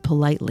her head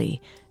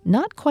politely,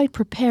 not quite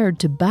prepared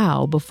to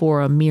bow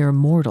before a mere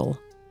mortal.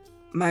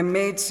 My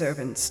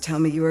maidservants tell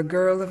me you're a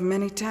girl of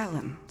many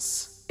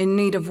talents, in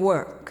need of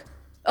work.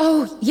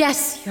 Oh,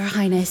 yes, Your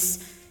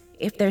Highness.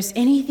 If there's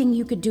anything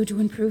you could do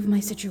to improve my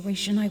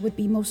situation, I would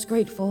be most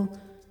grateful.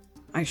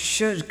 I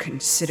should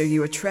consider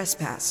you a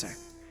trespasser,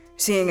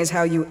 seeing as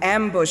how you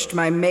ambushed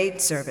my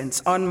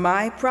maidservants on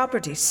my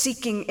property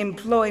seeking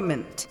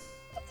employment.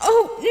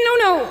 Oh,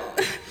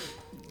 no.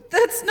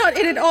 That's not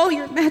it at all,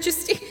 Your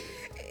Majesty.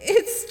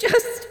 It's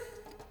just...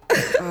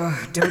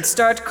 Don't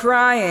start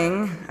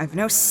crying. I've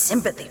no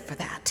sympathy for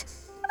that.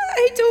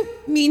 I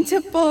don't mean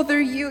to bother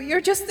you.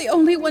 You're just the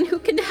only one who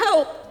can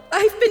help.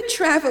 I've been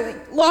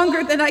traveling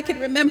longer than I can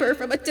remember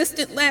from a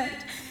distant land.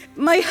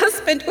 My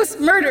husband was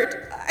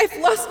murdered. I've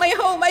lost my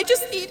home. I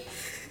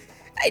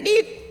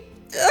need...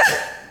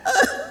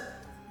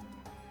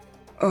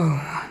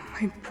 Oh,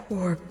 my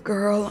poor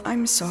girl.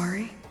 I'm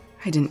sorry.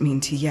 I didn't mean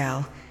to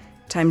yell.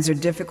 Times are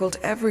difficult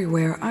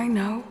everywhere, I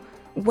know.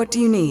 What do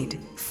you need?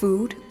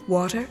 Food?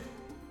 Water?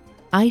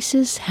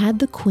 Isis had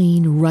the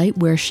queen right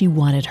where she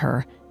wanted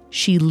her.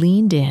 She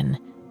leaned in,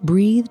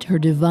 breathed her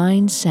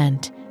divine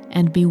scent,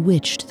 and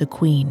bewitched the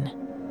queen.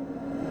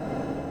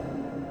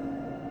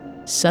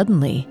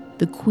 Suddenly,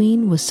 the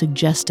queen was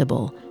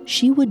suggestible.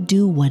 She would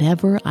do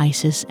whatever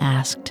Isis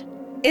asked.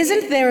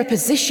 Isn't there a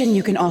position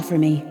you can offer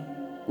me?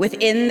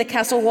 Within the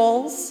castle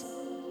walls?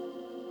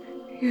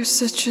 You're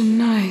such a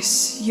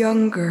nice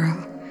young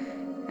girl,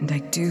 and I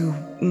do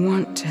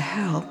want to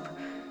help.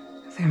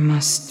 There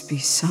must be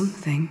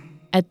something.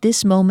 At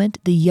this moment,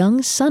 the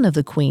young son of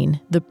the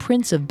queen, the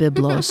Prince of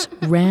Byblos,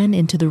 ran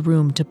into the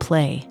room to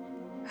play.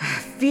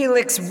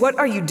 Felix, what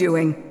are you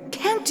doing?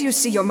 Can't you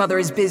see your mother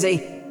is busy?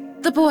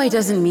 The boy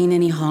doesn't mean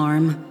any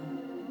harm.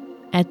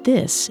 At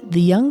this,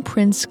 the young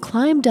prince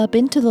climbed up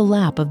into the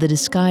lap of the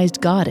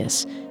disguised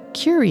goddess,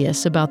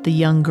 Curious about the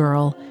young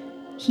girl,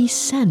 he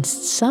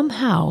sensed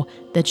somehow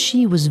that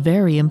she was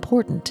very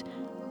important.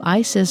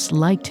 Isis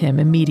liked him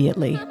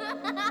immediately.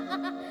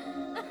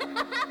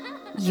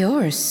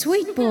 You're a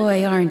sweet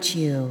boy, aren't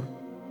you?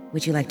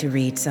 Would you like to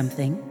read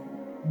something?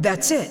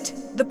 That's it.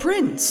 The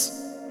prince.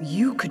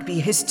 You could be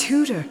his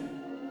tutor.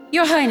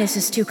 Your Highness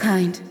is too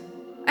kind.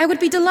 I would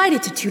be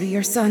delighted to tutor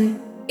your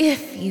son,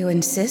 if you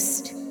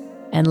insist.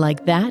 And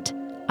like that,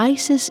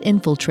 Isis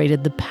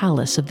infiltrated the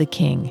palace of the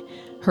king.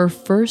 Her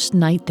first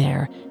night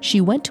there,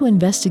 she went to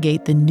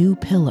investigate the new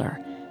pillar.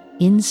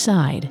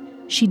 Inside,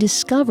 she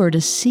discovered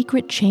a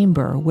secret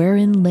chamber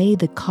wherein lay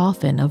the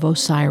coffin of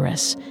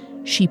Osiris.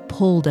 She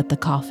pulled at the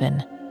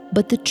coffin,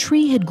 but the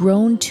tree had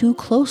grown too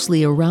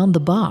closely around the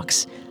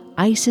box.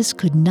 Isis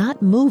could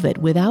not move it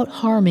without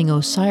harming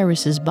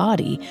Osiris's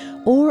body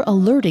or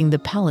alerting the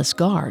palace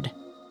guard.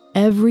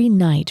 Every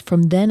night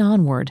from then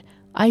onward,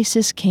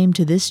 Isis came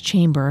to this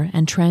chamber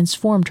and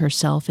transformed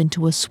herself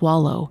into a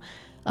swallow,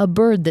 a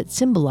bird that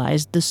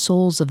symbolized the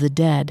souls of the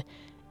dead.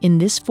 In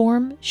this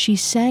form, she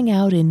sang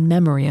out in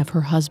memory of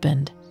her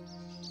husband.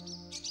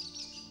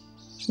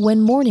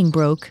 When morning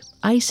broke,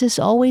 Isis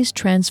always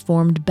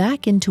transformed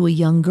back into a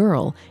young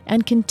girl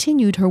and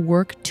continued her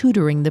work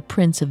tutoring the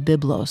Prince of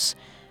Byblos.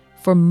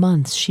 For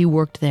months she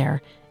worked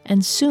there,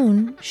 and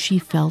soon she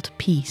felt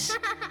peace.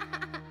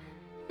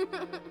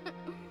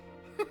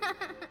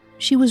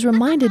 She was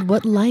reminded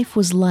what life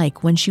was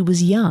like when she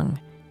was young.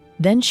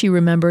 Then she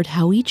remembered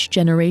how each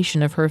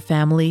generation of her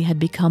family had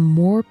become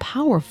more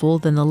powerful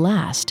than the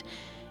last.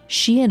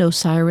 She and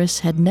Osiris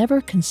had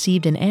never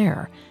conceived an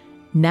heir.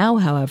 Now,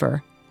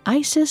 however,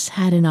 Isis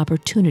had an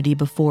opportunity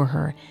before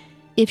her.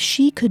 If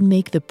she could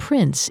make the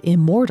prince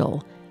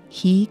immortal,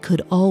 he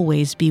could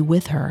always be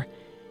with her.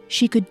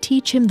 She could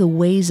teach him the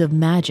ways of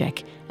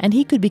magic, and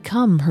he could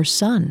become her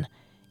son.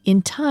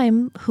 In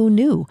time, who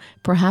knew,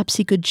 perhaps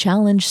he could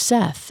challenge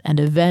Seth and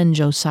avenge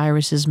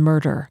Osiris's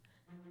murder.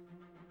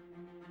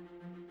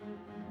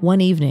 One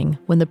evening,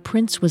 when the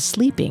prince was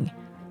sleeping,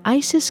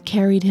 Isis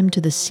carried him to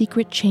the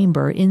secret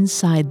chamber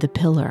inside the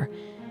pillar.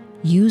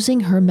 Using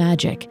her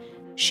magic,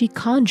 she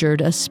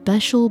conjured a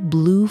special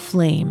blue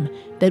flame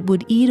that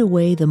would eat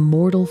away the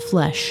mortal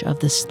flesh of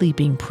the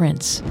sleeping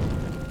prince.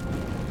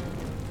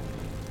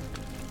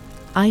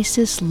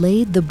 Isis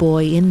laid the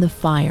boy in the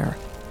fire,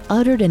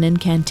 uttered an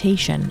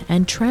incantation,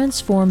 and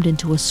transformed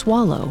into a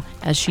swallow,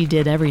 as she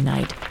did every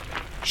night.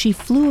 She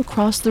flew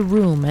across the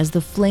room as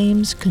the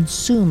flames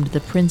consumed the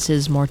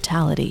prince's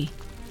mortality.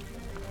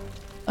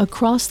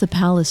 Across the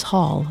palace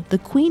hall, the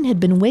queen had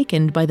been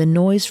wakened by the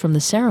noise from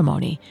the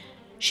ceremony.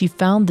 She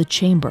found the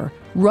chamber,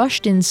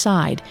 rushed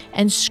inside,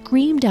 and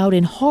screamed out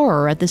in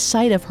horror at the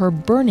sight of her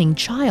burning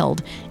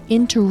child,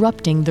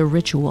 interrupting the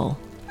ritual.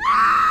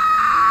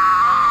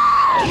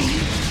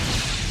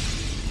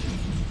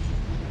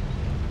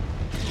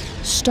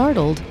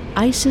 Startled,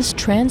 Isis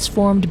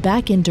transformed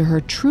back into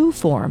her true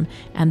form,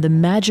 and the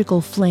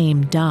magical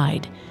flame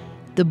died.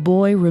 The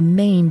boy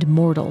remained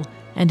mortal,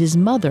 and his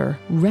mother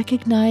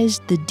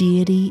recognized the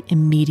deity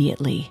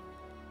immediately.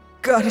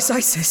 Goddess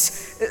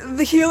Isis,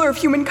 the healer of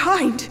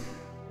humankind.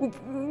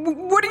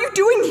 What are you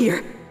doing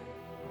here?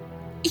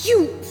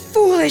 You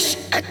foolish...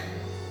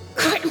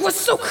 I was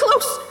so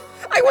close!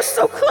 I was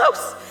so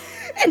close!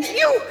 And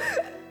you...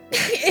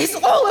 Is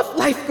all of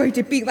life going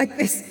to be like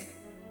this?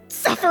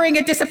 Suffering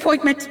and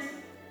disappointment?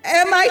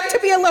 Am I to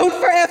be alone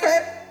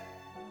forever?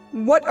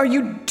 What are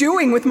you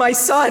doing with my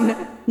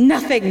son?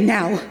 Nothing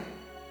now.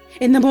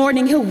 In the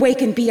morning, he'll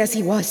wake and be as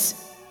he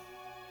was.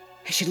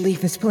 I should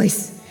leave this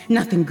place.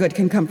 Nothing good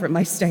can come from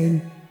my staying.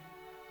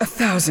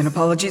 1,000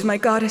 apologies, my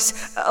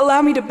goddess.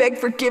 Allow me to beg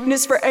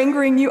forgiveness for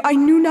angering you. I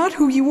knew not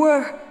who you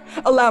were.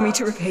 Allow me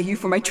to repay you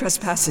for my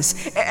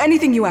trespasses.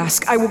 Anything you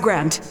ask, I will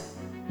grant.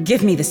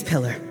 Give me this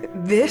pillar.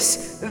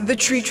 This? The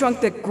tree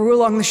trunk that grew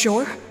along the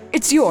shore?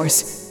 It's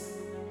yours.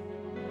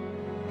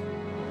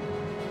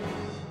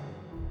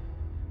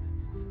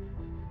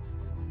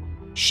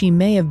 She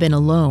may have been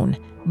alone,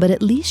 but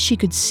at least she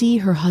could see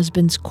her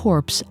husband's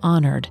corpse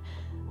honored.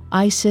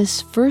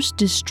 Isis first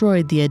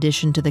destroyed the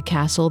addition to the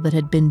castle that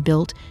had been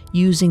built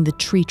using the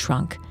tree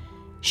trunk.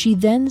 She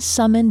then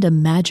summoned a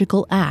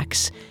magical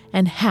axe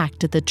and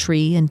hacked at the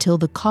tree until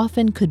the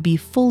coffin could be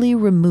fully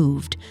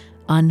removed,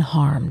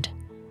 unharmed.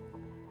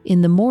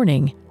 In the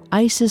morning,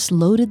 Isis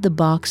loaded the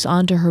box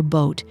onto her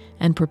boat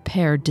and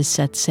prepared to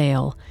set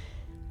sail.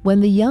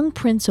 When the young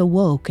prince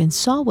awoke and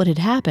saw what had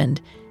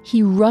happened,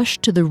 he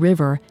rushed to the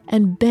river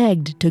and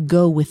begged to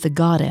go with the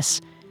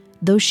goddess.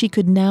 Though she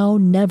could now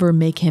never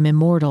make him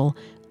immortal,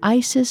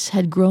 Isis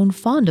had grown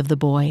fond of the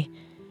boy.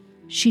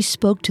 She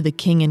spoke to the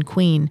king and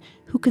queen,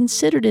 who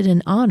considered it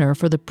an honor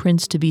for the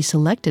prince to be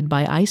selected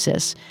by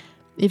Isis.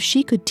 If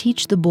she could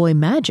teach the boy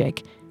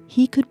magic,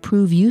 he could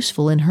prove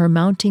useful in her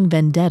mounting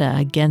vendetta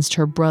against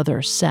her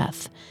brother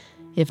Seth.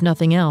 If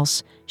nothing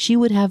else, she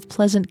would have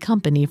pleasant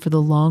company for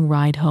the long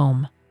ride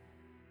home.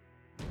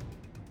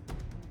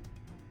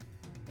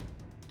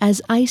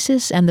 As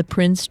Isis and the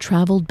prince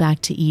traveled back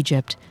to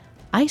Egypt,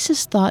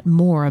 Isis thought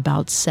more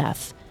about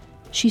Seth.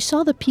 She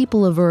saw the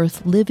people of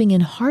Earth living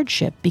in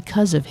hardship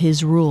because of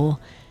his rule.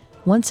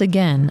 Once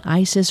again,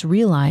 Isis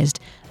realized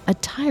a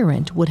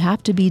tyrant would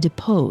have to be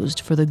deposed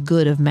for the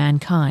good of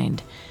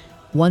mankind.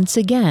 Once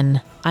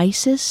again,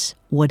 Isis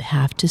would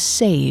have to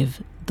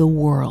save the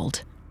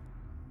world.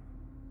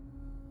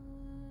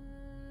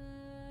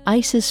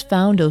 Isis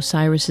found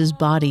Osiris's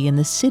body in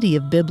the city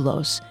of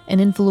Byblos, an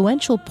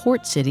influential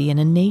port city in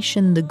a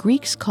nation the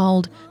Greeks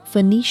called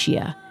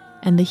Phoenicia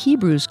and the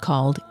Hebrews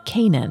called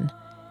Canaan.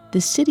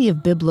 The city of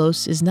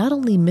Byblos is not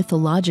only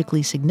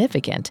mythologically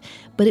significant,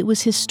 but it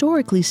was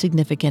historically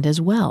significant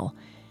as well.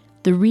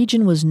 The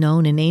region was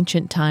known in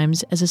ancient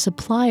times as a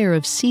supplier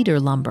of cedar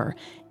lumber,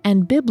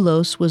 and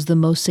Byblos was the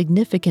most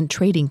significant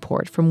trading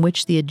port from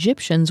which the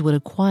Egyptians would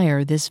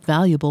acquire this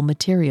valuable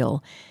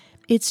material.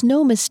 It's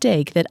no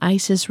mistake that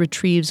Isis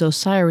retrieves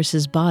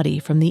Osiris's body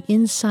from the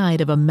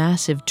inside of a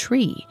massive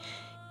tree.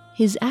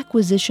 His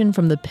acquisition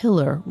from the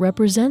pillar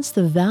represents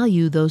the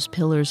value those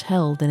pillars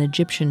held in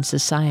Egyptian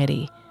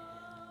society.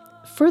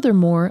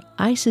 Furthermore,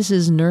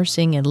 Isis's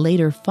nursing and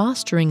later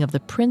fostering of the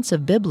Prince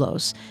of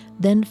Byblos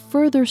then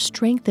further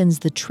strengthens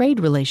the trade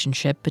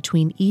relationship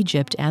between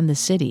Egypt and the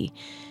city.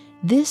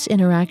 This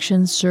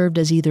interaction served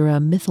as either a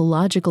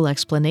mythological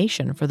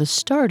explanation for the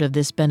start of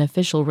this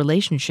beneficial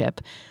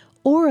relationship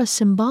or a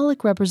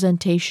symbolic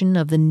representation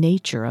of the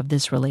nature of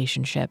this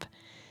relationship.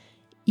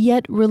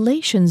 Yet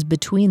relations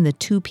between the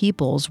two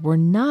peoples were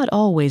not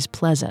always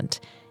pleasant,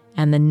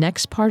 and the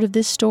next part of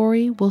this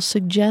story will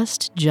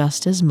suggest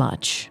just as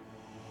much.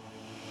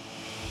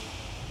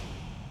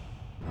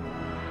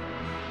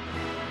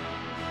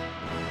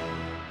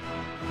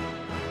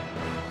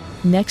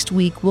 Next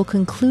week, we'll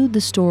conclude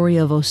the story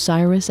of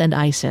Osiris and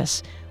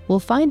Isis. We'll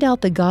find out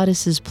the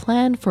goddess's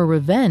plan for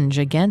revenge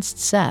against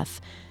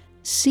Seth,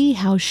 see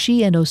how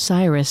she and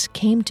Osiris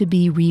came to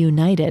be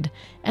reunited,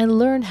 and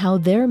learn how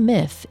their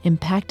myth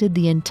impacted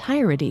the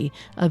entirety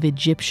of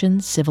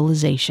Egyptian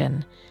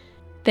civilization.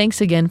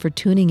 Thanks again for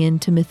tuning in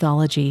to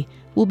Mythology.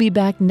 We'll be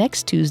back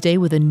next Tuesday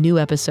with a new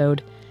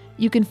episode.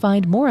 You can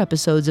find more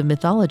episodes of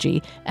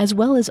Mythology, as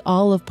well as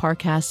all of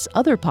Parcast's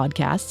other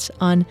podcasts,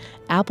 on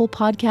Apple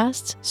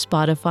Podcasts,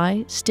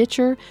 Spotify,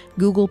 Stitcher,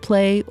 Google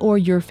Play, or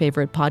your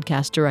favorite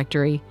podcast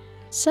directory.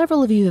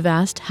 Several of you have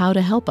asked how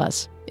to help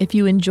us. If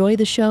you enjoy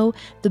the show,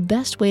 the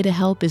best way to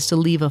help is to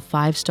leave a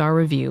 5-star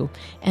review.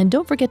 And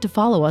don't forget to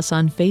follow us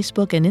on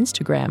Facebook and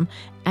Instagram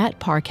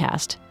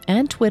 @Parcast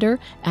and Twitter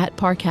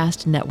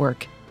 @Parcast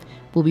Network.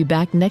 We'll be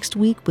back next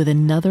week with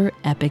another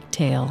epic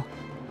tale.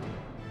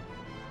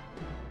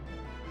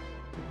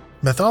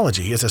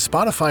 Mythology is a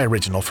Spotify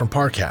original from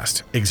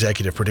Parcast.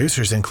 Executive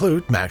producers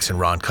include Max and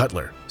Ron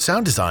Cutler.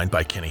 Sound designed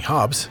by Kenny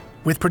Hobbs,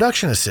 with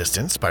production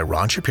assistance by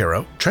Ron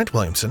Shapiro, Trent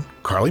Williamson,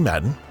 Carly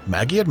Madden,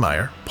 Maggie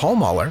Admire, Paul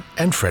Mahler,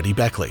 and Freddie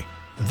Beckley.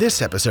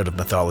 This episode of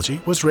Mythology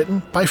was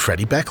written by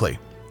Freddie Beckley.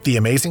 The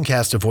amazing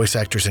cast of voice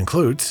actors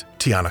includes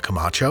Tiana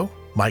Camacho,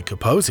 Mike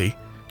Capozzi,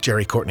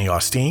 Jerry Courtney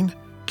Austin,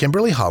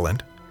 Kimberly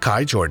Holland,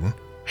 Kai Jordan,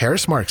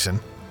 Harris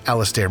Markson,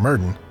 Alastair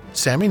Murden,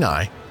 Sammy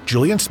Nye,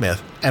 Julian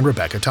Smith, and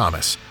Rebecca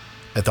Thomas.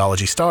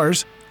 Mythology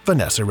stars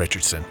Vanessa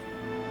Richardson.